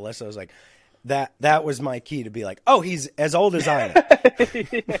went down the list, I was like, that was my key to be like, oh, he's as old as I am.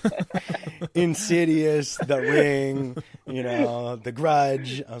 Insidious, The Ring, The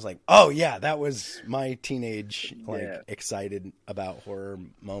Grudge. I was like, oh yeah, that was my teenage excited about horror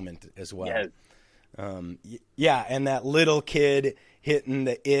moment as well. Yes. Yeah, and that little kid hitting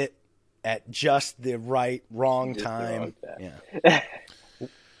the It at just the wrong time. Yeah.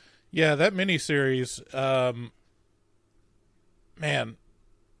 Yeah, that miniseries, man.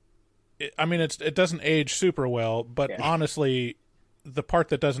 It doesn't age super well, but honestly, the part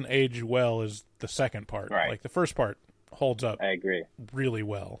that doesn't age well is the second part. Right. Like the first part holds up. I agree. Really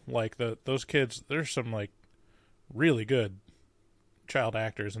well. Like those kids, there's some like really good child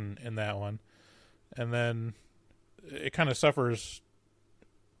actors in that one, and then it kind of suffers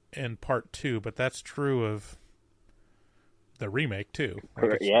in part 2, but that's true of the remake too.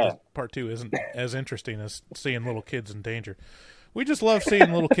 Like part 2 isn't as interesting as seeing little kids in danger. We just love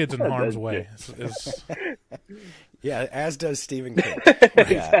seeing little kids in harm's way. Yeah, as does Stephen King.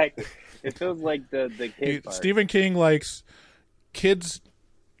 Exactly. It feels like the kid part. Stephen King likes kids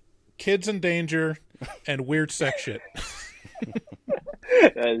in danger and weird sex shit.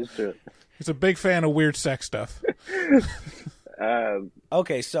 That is true. He's a big fan of weird sex stuff.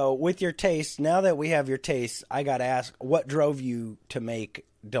 Okay, so with your taste, now that we have your taste, I got to ask, what drove you to make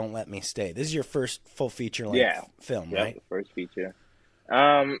Don't Let Me Stay? This is your first full feature-length film, right? First feature.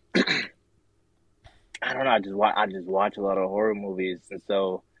 I don't know. I just watch a lot of horror movies, and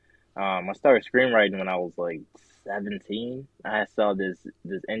so I started screenwriting when I was like 17. I saw this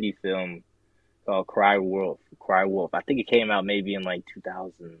indie film called Cry Wolf. I think it came out maybe in like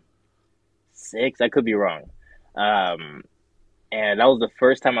 2006. I could be wrong. And that was the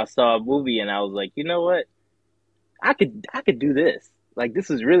first time I saw a movie, and I was like, you know what? I could do this. Like, this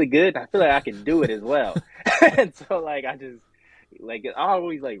is really good. I feel like I can do it as well. And so, like, I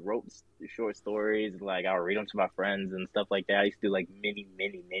always, like, wrote short stories. And, like, I would read them to my friends and stuff like that. I used to do, like,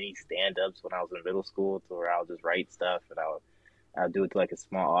 mini stand-ups when I was in middle school to where I would just write stuff, and I would do it to, like, a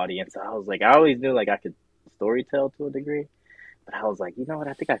small audience. So I was like, I always knew, like, I could storytell to a degree. But I was like, you know what?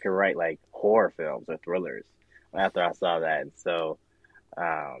 I think I could write, like, horror films or thrillers after I saw that. And so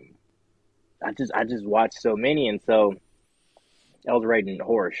I just watched so many, and so I was writing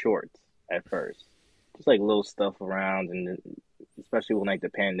horror shorts at first, just like little stuff around, and then, especially when like the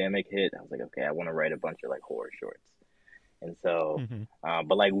pandemic hit, I was like, okay, I want to write a bunch of like horror shorts. And so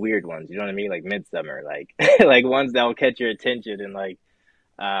but like weird ones, you know what I mean, like Midsummer, like like ones that will catch your attention, and like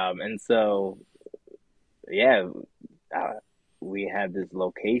and so we had this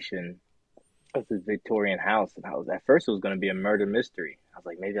location. It's this Victorian house, and at first it was going to be a murder mystery. I was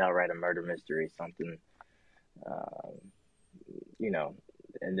like, maybe I'll write a murder mystery, something,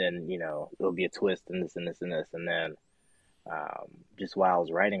 and then, it'll be a twist and this and this and this. And then just while I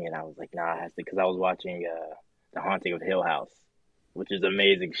was writing it, I was like, nah, it has to, because I was watching The Haunting of Hill House, which is an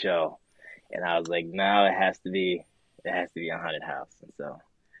amazing show. And I was like, no, it has to be a haunted house. And so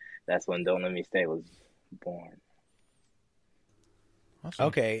that's when Don't Let Me Stay was born. Awesome.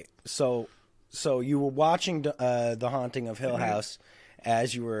 Okay, so you were watching The Haunting of Hill House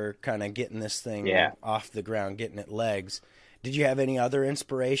as you were kind of getting this thing off the ground, getting it legs. Did you have any other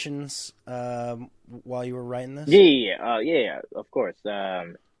inspirations while you were writing this? Yeah, of course.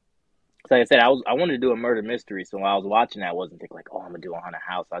 So like I said, I wanted to do a murder mystery, so while I was watching that, I wasn't thinking like, oh, I'm gonna do a haunted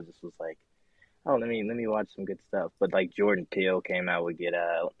house. I just was like, oh, let me watch some good stuff. But like Jordan Peele came out with Get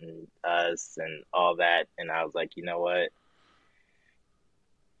Out and Us and all that, and I was like, you know what?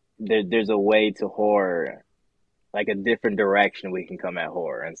 There's a way to horror, like a different direction we can come at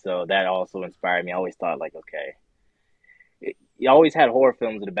horror, and so that also inspired me. I always thought like, okay, you always had horror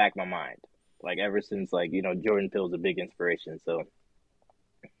films in the back of my mind, like ever since like Jordan Peele's a big inspiration, so.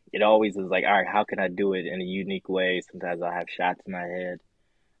 It always is like, all right, how can I do it in a unique way? Sometimes I have shots in my head.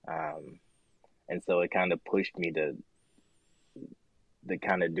 And so it kind of pushed me to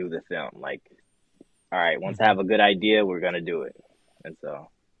kind of do the film. Like, all right, once I have a good idea, we're going to do it. And so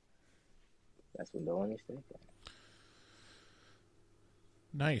that's what Don't Let Me Stay.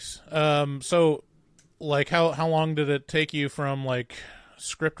 Nice. So, like, how long did it take you from, like,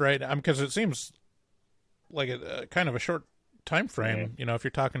 script writing? Because it seems like a kind of a short time frame, if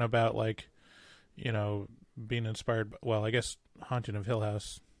you're talking about like, being inspired by, well, I guess Haunting of Hill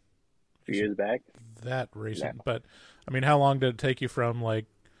House a few years back, that recent, yeah. But I mean, how long did it take you from like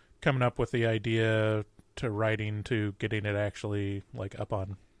coming up with the idea to writing to getting it actually like up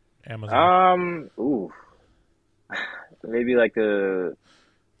on Amazon? Maybe like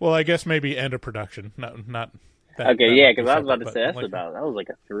well, I guess maybe end of production, not that, okay, that yeah, because I was about to say that was like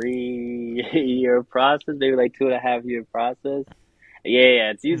a 3-year process, maybe like 2.5-year process.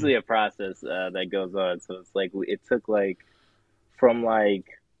 Yeah, it's usually a process that goes on. So it's like it took like from like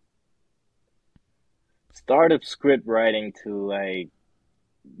start of script writing to like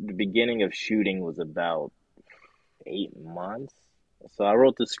the beginning of shooting was about 8 months. So I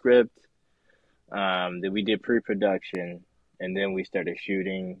wrote the script, then we did pre-production, and then we started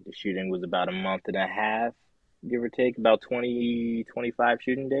shooting. The shooting was about a month and a half. Give or take, about 20, 25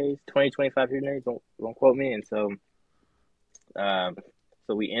 shooting days. 20, 25 shooting days, don't quote me. And so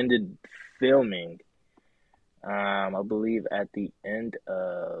so we ended filming, I believe at the end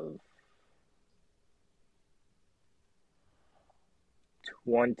of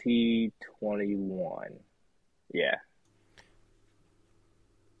 2021. Yeah.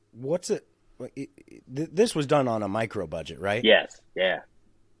 What's it? This was done on a micro budget, right? Yes, yeah.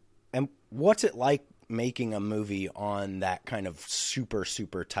 And what's it like making a movie on that kind of super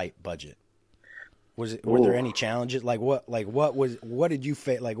tight budget? Were there any challenges? What did you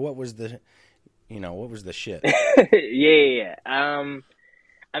face? Like, what was the shit? Yeah.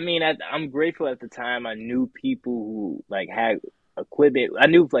 I mean, I'm grateful at the time. I knew people who like had equipment. I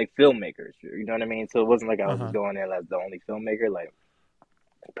knew like filmmakers, you know what I mean? So it wasn't like I was just going there as the only filmmaker. Like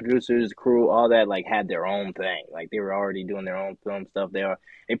producers, crew, all that like had their own thing. Like they were already doing their own film stuff. They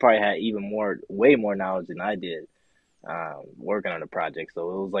probably had way more knowledge than I did, working on the project. So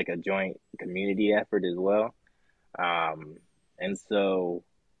it was like a joint community effort as well. And so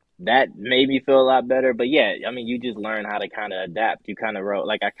that made me feel a lot better. But yeah, I mean, you just learn how to kind of adapt. I kind of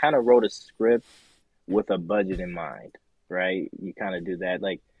wrote a script with a budget in mind, right? You kind of do that.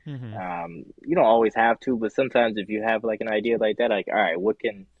 Like, you don't always have to, but sometimes if you have like an idea like that, like, all right, what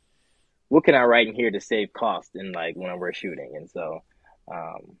can I write in here to save cost in like when we're shooting? And so,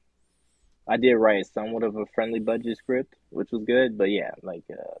 I did write somewhat of a friendly budget script, which was good, but yeah, like,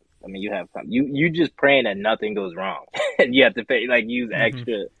 I mean, you have you just praying that nothing goes wrong and you have to pay, like use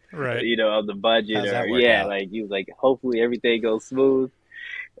extra, right? Of the budget, How's that or work out? like you like, hopefully everything goes smooth.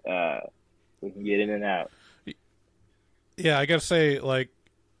 We can get in and out. Yeah, I gotta say, like,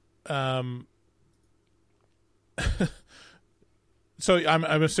 so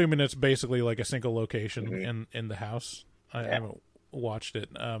I'm assuming it's basically like a single location in the house. I haven't watched it.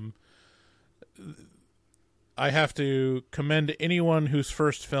 I have to commend anyone whose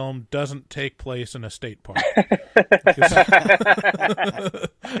first film doesn't take place in a state park.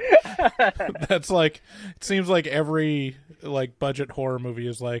 That's like, it seems like every like budget horror movie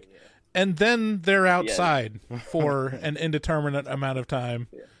is like, and then they're outside for an indeterminate amount of time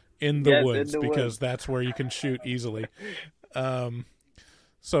in the woods, because that's where you can shoot easily.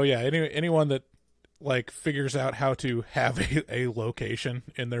 So yeah, anyone that like figures out how to have a location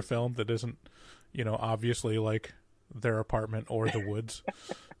in their film that isn't, obviously like their apartment or the woods,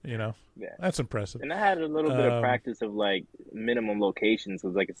 that's impressive. And I had a little bit of practice of like minimum locations,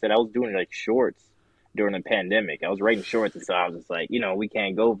 because like I said, I was doing like shorts during the pandemic. I was writing shorts, and so I was just like, we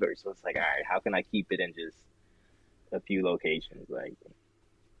can't go very. So it's like, all right, how can I keep it in just a few locations? Like,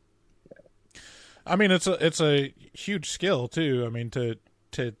 I mean, it's a huge skill too. I mean, to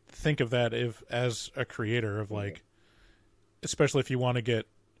think of that as a creator of like, especially if you want to get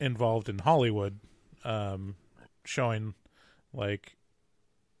involved in Hollywood, showing like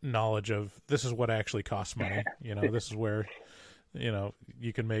knowledge of this is what actually costs money. This is where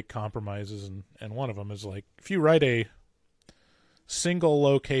you can make compromises, and one of them is like if you write a single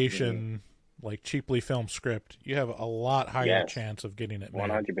location like cheaply filmed script, you have a lot higher chance of getting it made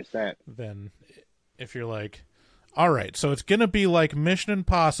 100% than if you're like, all right, so it's gonna be like Mission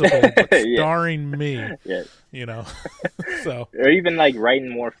Impossible but starring me. Yes. So or even like writing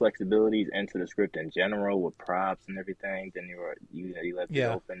more flexibilities into the script in general with props and everything. Then you left it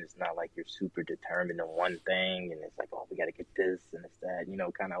open. It's not like you're super determined on one thing, and it's like, oh, we got to get this and it's that.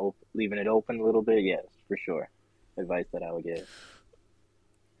 Kind of leaving it open a little bit. Yes, for sure. Advice that I would give.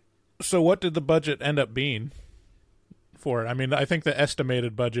 So what did the budget end up being for it? I mean, I think the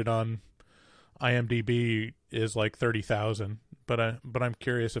estimated budget on IMDb is like $30,000, but I'm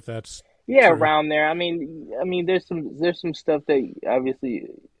curious if that's true. Around there. I mean, there's some stuff that obviously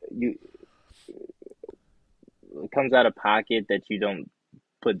it comes out of pocket that you don't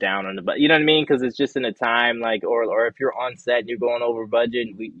put down on the budget. You know what I mean? Because it's just in a time like, or if you're on set and you're going over budget,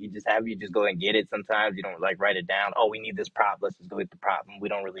 you just go and get it. Sometimes you don't like write it down. Oh, we need this prop. Let's just go get the prop. And we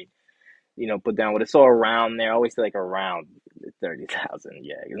don't really, put down what it's so around there. I always say like around 30,000.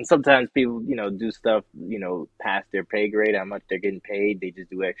 Yeah. And sometimes people, do stuff, past their pay grade, how much they're getting paid. They just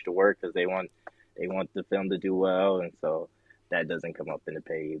do extra work because they want the film to do well. And so that doesn't come up in the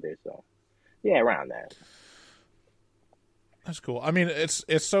pay either. So around that. That's cool. I mean,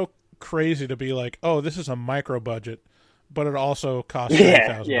 it's so crazy to be like, oh, this is a micro budget, but it also costs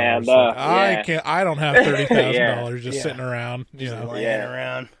 $30,000. I don't have $30,000 just sitting around, laying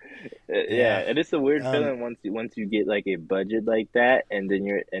around. And it's a weird feeling once you get like a budget like that, and then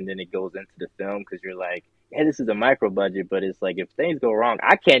it goes into the film because you're like, hey, this is a micro budget, but it's like if things go wrong,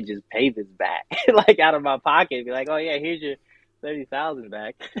 I can't just pay this back like out of my pocket and be like, oh yeah, here's your $30,000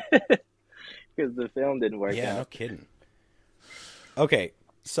 back because the film didn't work out. Yeah, no kidding. Okay,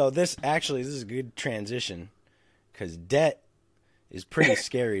 so this is a good transition because debt is pretty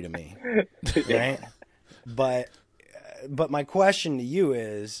scary to me, right? But my question to you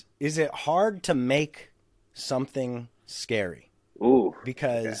is it hard to make something scary? Ooh.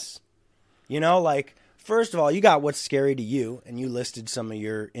 Because, like, first of all, you got what's scary to you, and you listed some of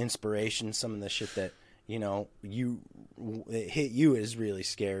your inspiration, some of the shit that, it hit you as really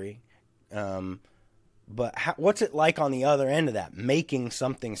scary. But what's it like on the other end of that, making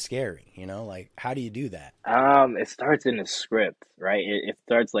something scary? Like, how do you do that? It starts in the script, right? It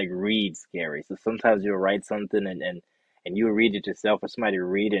starts like read scary. So sometimes you'll write something and you'll read it yourself, or somebody will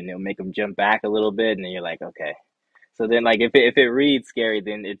read it and it'll make them jump back a little bit, and then you're like, okay. So then, like, if it reads scary,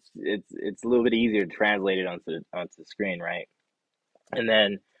 then it's a little bit easier to translate it onto the screen, right? And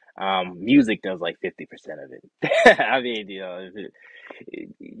then music does like 50% of it. I mean,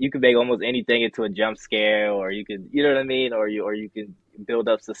 you can make almost anything into a jump scare, or you could, you know what I mean, or you can build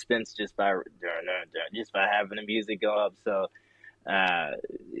up suspense just by having the music go up. So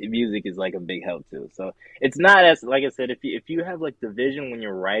music is like a big help too. So it's not as, like I said, if you have like the vision when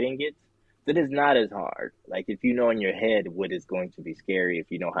you're writing it, then it's not as hard. Like if you know in your head what is going to be scary,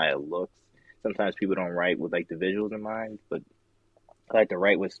 if you know how it looks. Sometimes people don't write with like the visuals in mind, but I like to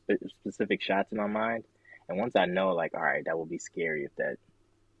write with specific shots in my mind. And once I know, like, all right, that will be scary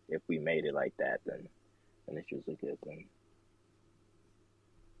if we made it like that, then it's usually good. Then.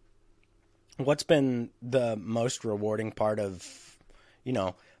 What's been the most rewarding part of,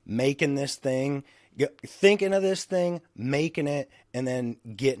 making this thing, thinking of this thing, making it, and then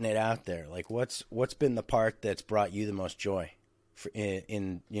getting it out there? Like, what's been the part that's brought you the most joy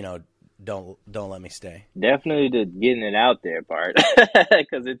in Don't Let Me Stay? Definitely the getting it out there part,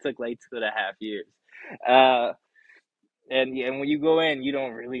 because it took like 2.5 years. And when you go in, you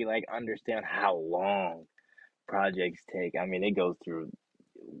don't really like understand how long projects take. I mean, it goes through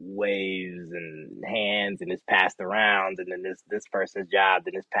waves and hands, and it's passed around, and then this person's job,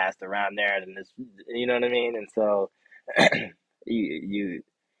 then it's passed around there, and this, you know what I mean? And so you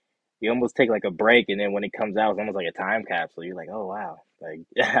almost take like a break, and then when it comes out, it's almost like a time capsule. You're like, oh wow, like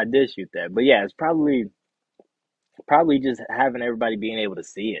I did shoot that. But yeah, it's probably just having everybody being able to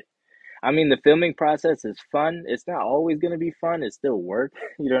see it. I mean, the filming process is fun. It's not always going to be fun. It's still work.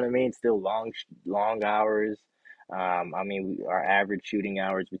 You know what I mean? Still long hours. I mean, our average shooting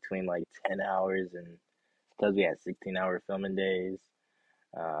hours between like 10 hours, and because we had 16-hour filming days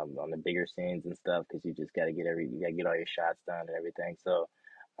on the bigger scenes and stuff, because you just got to get all your shots done and everything. So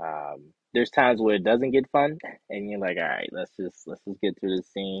there's times where it doesn't get fun, and you're like, all right, let's just get through this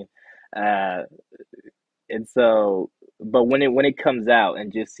scene. And so, but when it comes out,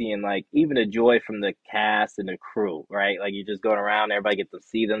 and just seeing like even the joy from the cast and the crew, right? Like you're just going around, everybody gets to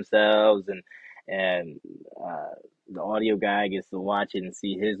see themselves, and the audio guy gets to watch it and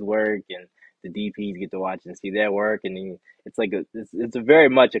see his work, and the DPs get to watch and see their work, and then it's like it's a very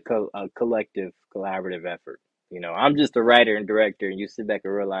much a collective, collaborative effort. I'm just a writer and director, and you sit back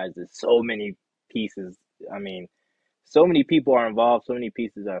and realize there's so many pieces. I mean, so many people are involved, so many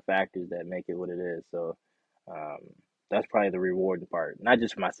pieces are factors that make it what it is. So um, that's probably the rewarding part, not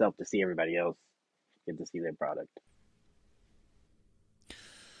just for myself to see everybody else get to see their product.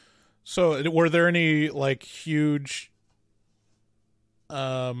 So, were there any like huge,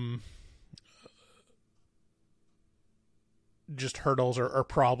 just hurdles or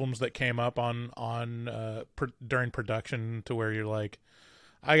problems that came up during production to where you're like,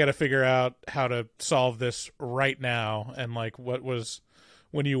 I got to figure out how to solve this right now, and like, what was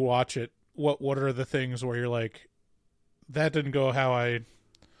when you watch it? What are the things where you're like, that didn't go how I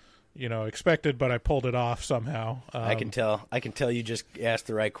expected, but I pulled it off somehow. I can tell you just asked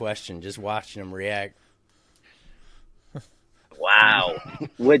the right question, just watching them react. Wow.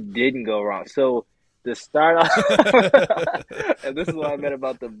 What didn't go wrong? So to start off, and this is what I meant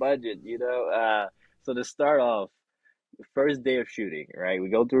about the budget, so to start off, the first day of shooting, right? We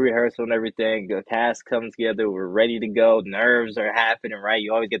go through rehearsal and everything. The cast comes together. We're ready to go. Nerves are happening, right?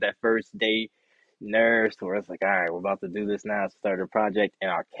 You always get that first day nerves where it's like, all right, we're about to do this now, start a project,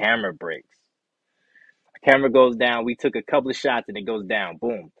 and our camera breaks. Our camera goes down. We took a couple of shots and it goes down.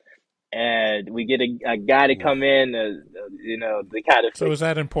 Boom. And we get a guy to come in, the kind of. So is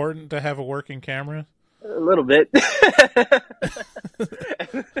that important to have a working camera? A little bit.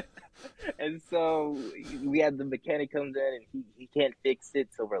 And so we had the mechanic comes in and he can't fix it.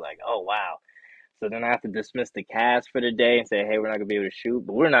 So we're like, oh, wow. So then I have to dismiss the cast for the day and say, hey, we're not going to be able to shoot.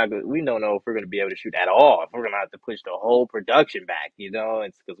 But we don't know if we're going to be able to shoot at all. If we're going to have to push the whole production back,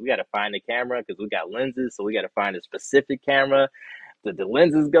 It's because we got to find the camera because we got lenses. So we got to find a specific camera that the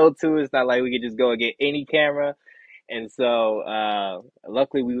lenses go to. It's not like we could just go and get any camera. And so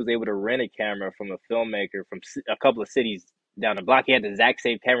luckily we was able to rent a camera from a filmmaker from a couple of cities down the block. He had the exact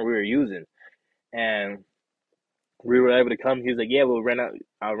same camera we were using. And we were able to come. He was like, yeah,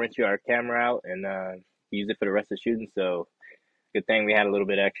 I'll rent you our camera out and use it for the rest of the shooting. So good thing we had a little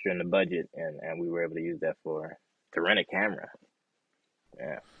bit extra in the budget and we were able to use that to rent a camera.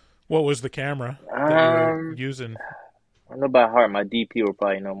 Yeah. What was the camera that you were using? I don't know by heart. My DP will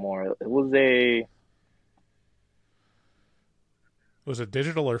probably know more. It was Was it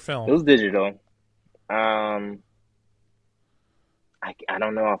digital or film? It was digital. I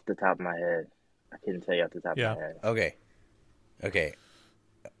don't know off the top of my head. I couldn't tell you off the top of my head. Okay. Okay.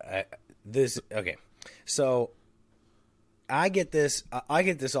 So I get this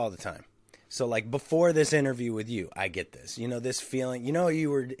all the time. So like before this interview with you, I get this. This feeling. You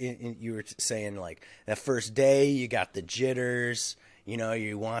were saying like that first day you got the jitters.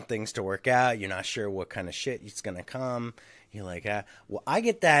 You want things to work out. You're not sure what kind of shit is gonna come. You're like, well, I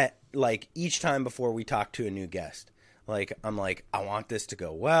get that like each time before we talk to a new guest. Like I'm like, I want this to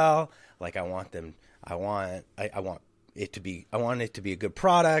go well. Like I want it to be a good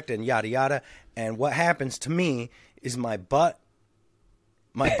product and yada yada. And what happens to me is my butt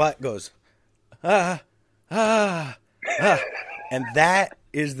goes and that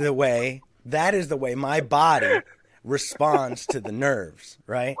is the way my body responds to the nerves,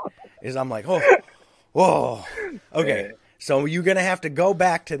 right? Is I'm like, whoa, okay. So you're gonna have to go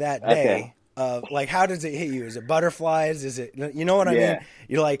back to that day of like, how does it hit you? Is it butterflies? Is it, you know what I mean?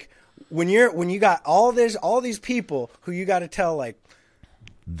 You're like, when you got all these people who you got to tell like,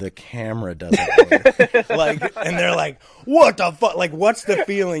 the camera doesn't work. Like, and they're like, what the fuck? Like, what's the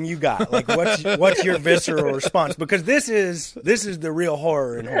feeling you got? Like, what's your visceral response? Because this is the real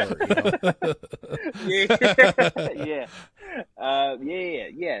horror in horror. Yeah.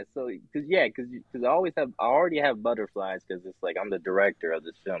 So, because I already have butterflies because it's like I'm the director of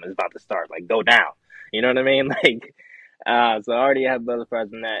this film. It's about to start. Like, go down. You know what I mean? Like, so I already have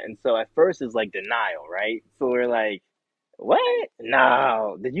butterflies in that. And so at first it's like denial, right? So we're like, what?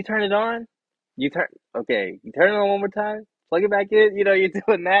 No. Did you turn it on? Okay. You turn it on one more time? Plug it back in? You're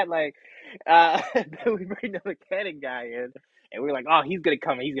doing that. Like, then we bring the mechanic guy in and we're like, oh, he's going to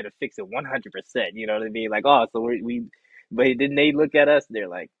come and he's going to fix it 100%. You know what I mean? Like, oh, so but then they look at us, they're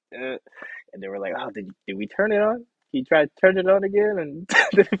like, and they were like, oh, did we turn it on? Can you try to turn it on again? And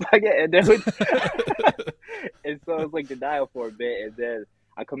and then and so it's like denial for a bit. And then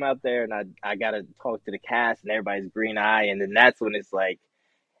I come out there and I gotta talk to the cast and everybody's green eye, and then that's when it's like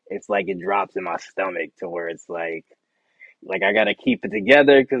it drops in my stomach to where it's like I gotta keep it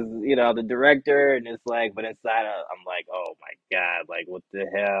together because the director, and it's like, but inside I'm like, oh my god, like what the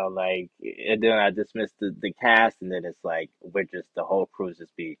hell, like, and then I dismiss the cast, and then it's like we're just the whole crew's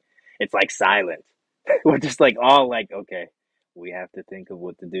it's like silent, we're just like all like, okay, we have to think of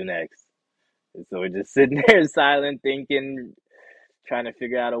what to do next. And so we're just sitting there silent, thinking, trying to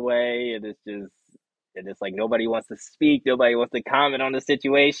figure out a way, and it's like nobody wants to speak, nobody wants to comment on the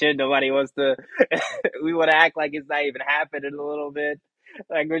situation, nobody wants to. We want to act like it's not even happening a little bit,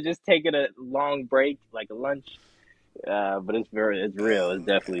 like we're just taking a long break, like a lunch. But it's real. It's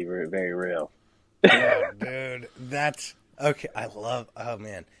definitely very real. Yeah, dude, that's okay. I love. Oh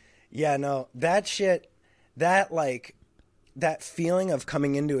man, yeah, no, that shit. That like that feeling of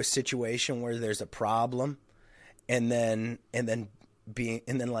coming into a situation where there's a problem, and then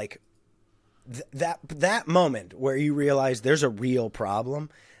like that moment where you realize there's a real problem.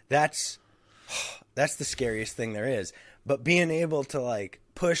 That's the scariest thing there is. But being able to like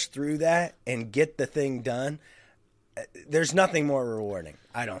push through that and get the thing done, there's nothing more rewarding,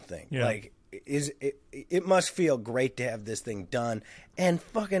 I don't think. Yeah. Like, it must feel great to have this thing done and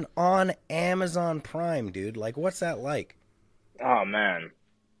fucking on Amazon Prime, dude. Like, what's that like? Oh man.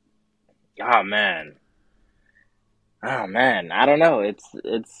 I don't know. It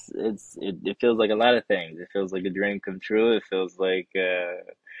feels like a lot of things. It feels like a dream come true. It feels like I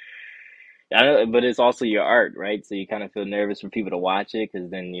don't know, but it's also your art, right? So you kind of feel nervous for people to watch it because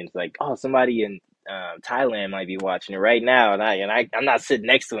then it's like, oh, somebody in Thailand might be watching it right now, and I'm not sitting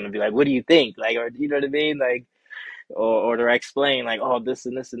next to them and be like, what do you think? Like, or you know what I mean? Like, or to explain like, oh, this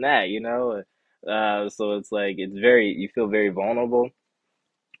and this and that, you know. So it's like you feel very vulnerable,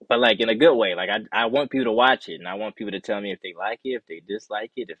 but like in a good way. Like I want people to watch it, and I want people to tell me if they like it, if they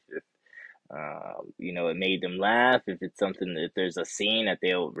dislike it, if you know, it made them laugh, if it's something, if there's a scene that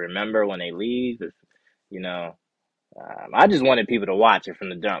they'll remember when they leave, if, you know. I just wanted people to watch it from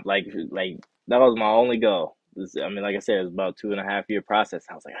the jump. Like that was my only goal. I mean, like I said, it was about 2.5 year process.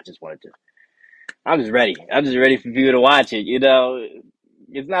 I was like, I'm just ready. I'm just ready for people to watch it. You know,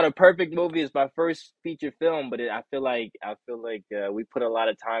 it's not a perfect movie. It's my first feature film, but I feel like we put a lot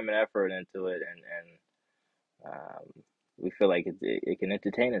of time and effort into it, and we feel like it can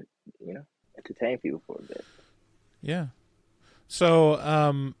entertain it. You know, entertain people for a bit. Yeah. So,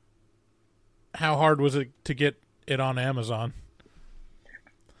 how hard was it to get it on Amazon?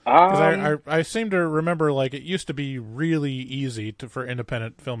 Because I seem to remember like it used to be really easy for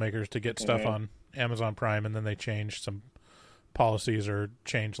independent filmmakers to get stuff on Amazon Prime, and then they changed some policies or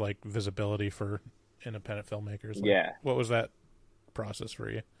changed like visibility for independent filmmakers. Like, yeah. What was that process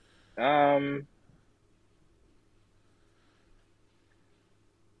for you?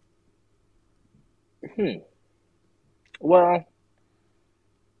 Well,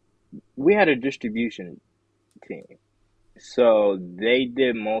 we had a distribution team. So they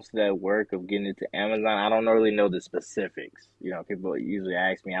did most of that work of getting it to Amazon. I don't really know the specifics. You know, people usually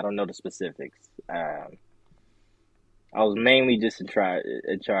ask me. I don't know the specifics. I was mainly just in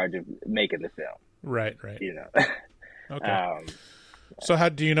charge of making the film. Right. You know. Okay. So how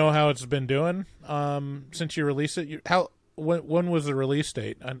do you know how it's been doing since you released it? When was the release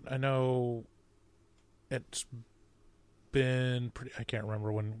date? I know it's been pretty. I can't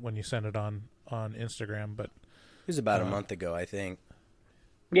remember when you sent it on Instagram, but. It was about a month ago, I think.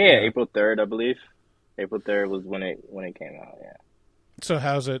 Yeah, April 3rd, I believe. April 3rd was when it came out. Yeah. So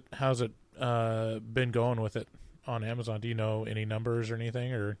how's it been going with it on Amazon? Do you know any numbers or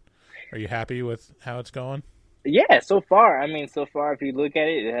anything, or are you happy with how it's going? Yeah, so far. I mean, so far, if you look at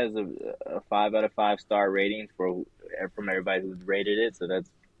it, it has a 5 out of 5 star rating from everybody who's rated it. So that's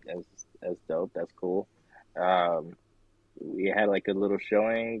dope. That's cool. We had like a little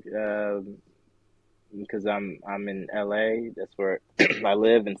showing. Because I'm in LA, that's where I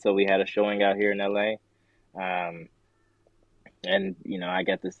live, and so we had a showing out here in LA, and you know I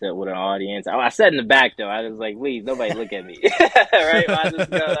got to sit with an audience. I sat in the back though. I was like, please, nobody look at me, right? I just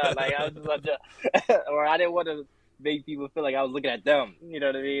like I was just or I didn't want to make people feel like I was looking at them. You know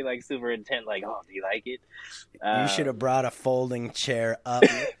what I mean? Like super intent. Like, oh, do you like it? You should have brought a folding chair up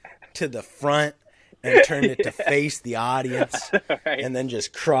to the front and turned it to face the audience, right. And then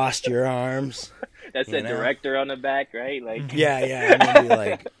just crossed your arms. That said director on the back, right? Like yeah, and then be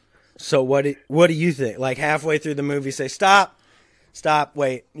like, so what do you think? Like halfway through the movie, say stop,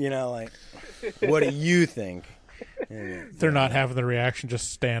 wait, you know, like what do you think? They're not having the reaction,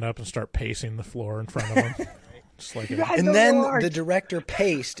 just stand up and start pacing the floor in front of them. Just like and then the director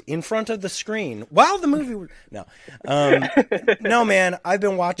paced in front of the screen while the movie no man, I've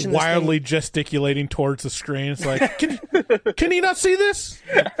been watching this wildly gesticulating towards the screen. It's like, can you not see this?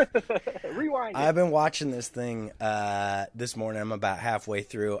 Rewind. I've been watching this thing this morning. I'm about halfway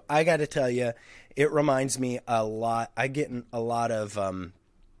through. I got to tell you, it reminds me a lot. I get a lot of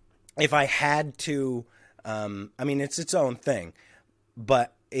if I had to I mean it's its own thing,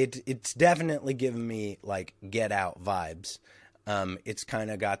 but it's definitely given me like Get Out vibes. It's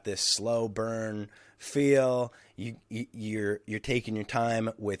kind of got this slow burn feel. You're taking your time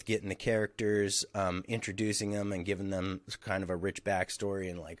with getting the characters, introducing them, and giving them kind of a rich backstory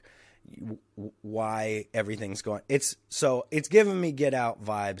and like why everything's going. It's giving me Get Out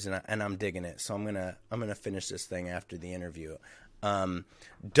vibes, and I'm digging it. So I'm gonna finish this thing after the interview. Don't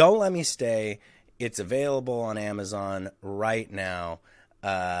Let Me Stay. It's available on Amazon right now.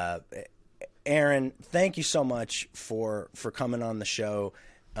 Aaron, thank you so much for coming on the show.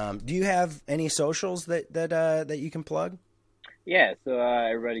 Do you have any socials that you can plug? Yeah, so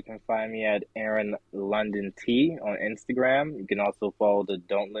everybody can find me at Aaron London T on Instagram. You can also follow the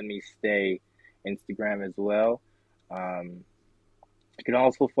Don't Let Me Stay Instagram as well. You can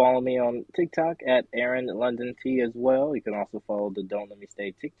also follow me on TikTok at Aaron London T as well. You can also follow the Don't Let Me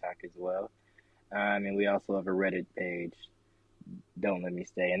Stay TikTok as well. And we also have a Reddit page, Don't Let Me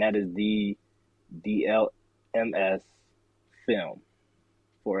Stay, and that is the DLMS film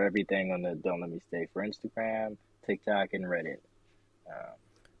for everything on the Don't Let Me Stay for Instagram, TikTok, and Reddit.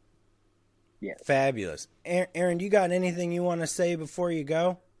 Yeah. Fabulous. Aaron, you got anything you want to say before you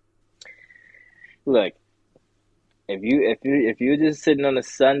go? Look, if you're just sitting on a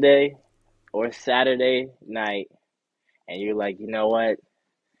Sunday or Saturday night and you're like, you know what?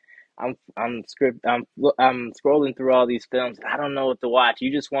 I'm scrolling through all these films. I don't know what to watch.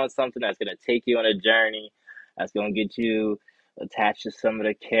 You just want something that's gonna take you on a journey, that's gonna get you attached to some of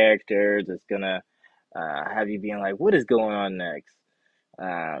the characters. That's gonna have you being like, what is going on next?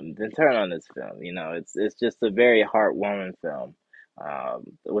 Then turn on this film. You know, it's just a very heartwarming film,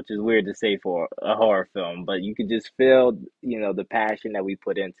 which is weird to say for a horror film, but you can just feel, you know, the passion that we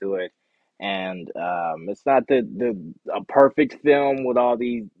put into it. And it's not a perfect film with all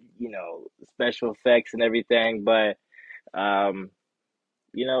these, you know, special effects and everything, but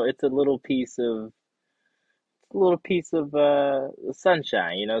you know, it's a little piece of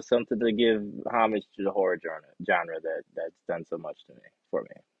sunshine, you know, something to give homage to the horror genre that's done so much for me.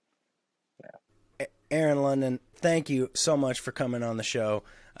 Yeah. Aaron London, thank you so much for coming on the show.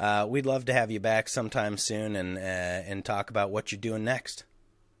 We'd love to have you back sometime soon and talk about what you're doing next.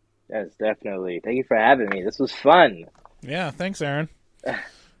 Yes, definitely. Thank you for having me. This was fun. Yeah, thanks, Aaron.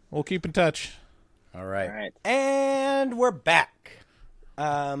 We'll keep in touch. All right. All right. And we're back.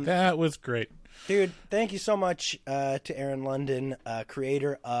 That was great. Dude, thank you so much to Aaron London,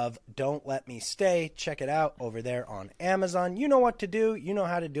 creator of Don't Let Me Stay. Check it out over there on Amazon. You know what to do. You know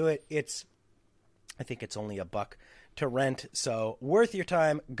how to do it. I think it's only $1 to rent, so worth your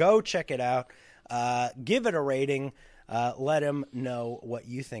time. Go check it out. Give it a rating. Let him know what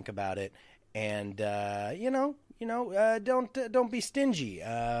you think about it, and don't be stingy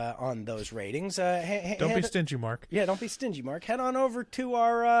on those ratings. Don't be stingy, Mark. Yeah, don't be stingy, Mark. Head on over to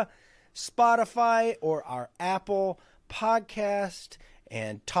our Spotify or our Apple podcast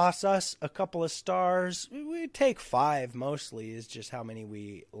and toss us a couple of stars. We take 5 mostly, is just how many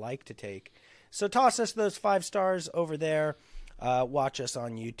we like to take. So toss us those 5 stars over there. Watch us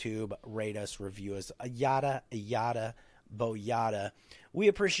on YouTube, rate us, review us, yada, yada, boyada. We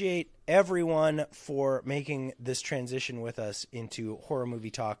appreciate everyone for making this transition with us into Horror Movie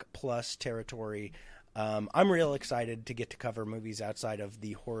Talk Plus territory. I'm real excited to get to cover movies outside of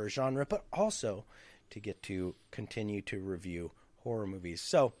the horror genre, but also to get to continue to review horror movies.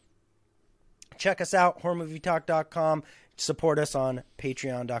 So check us out, horrormovietalk.com. Support us on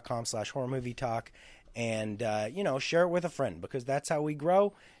patreon.com/horrormovietalk. And, share it with a friend, because that's how we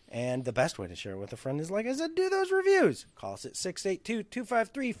grow. And the best way to share it with a friend is, like I said, do those reviews. Call us at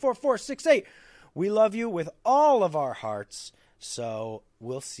 682-253-4468. We love you with all of our hearts. So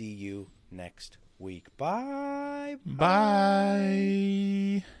we'll see you next week. Bye.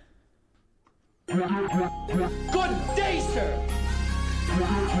 Bye. Good day, sir.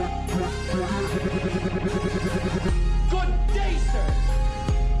 Good day, sir.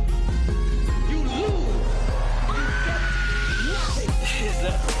 You lose. You get nothing. Is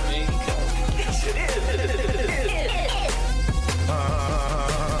that raincoat? Yes, it is.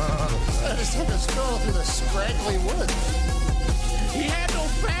 I just had to stroll through the scraggly woods. He had no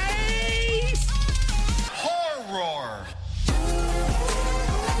face. Horror!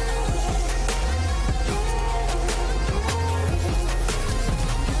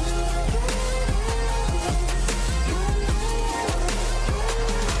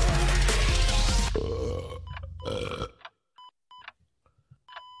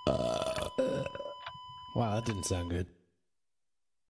 Wow, that didn't sound good.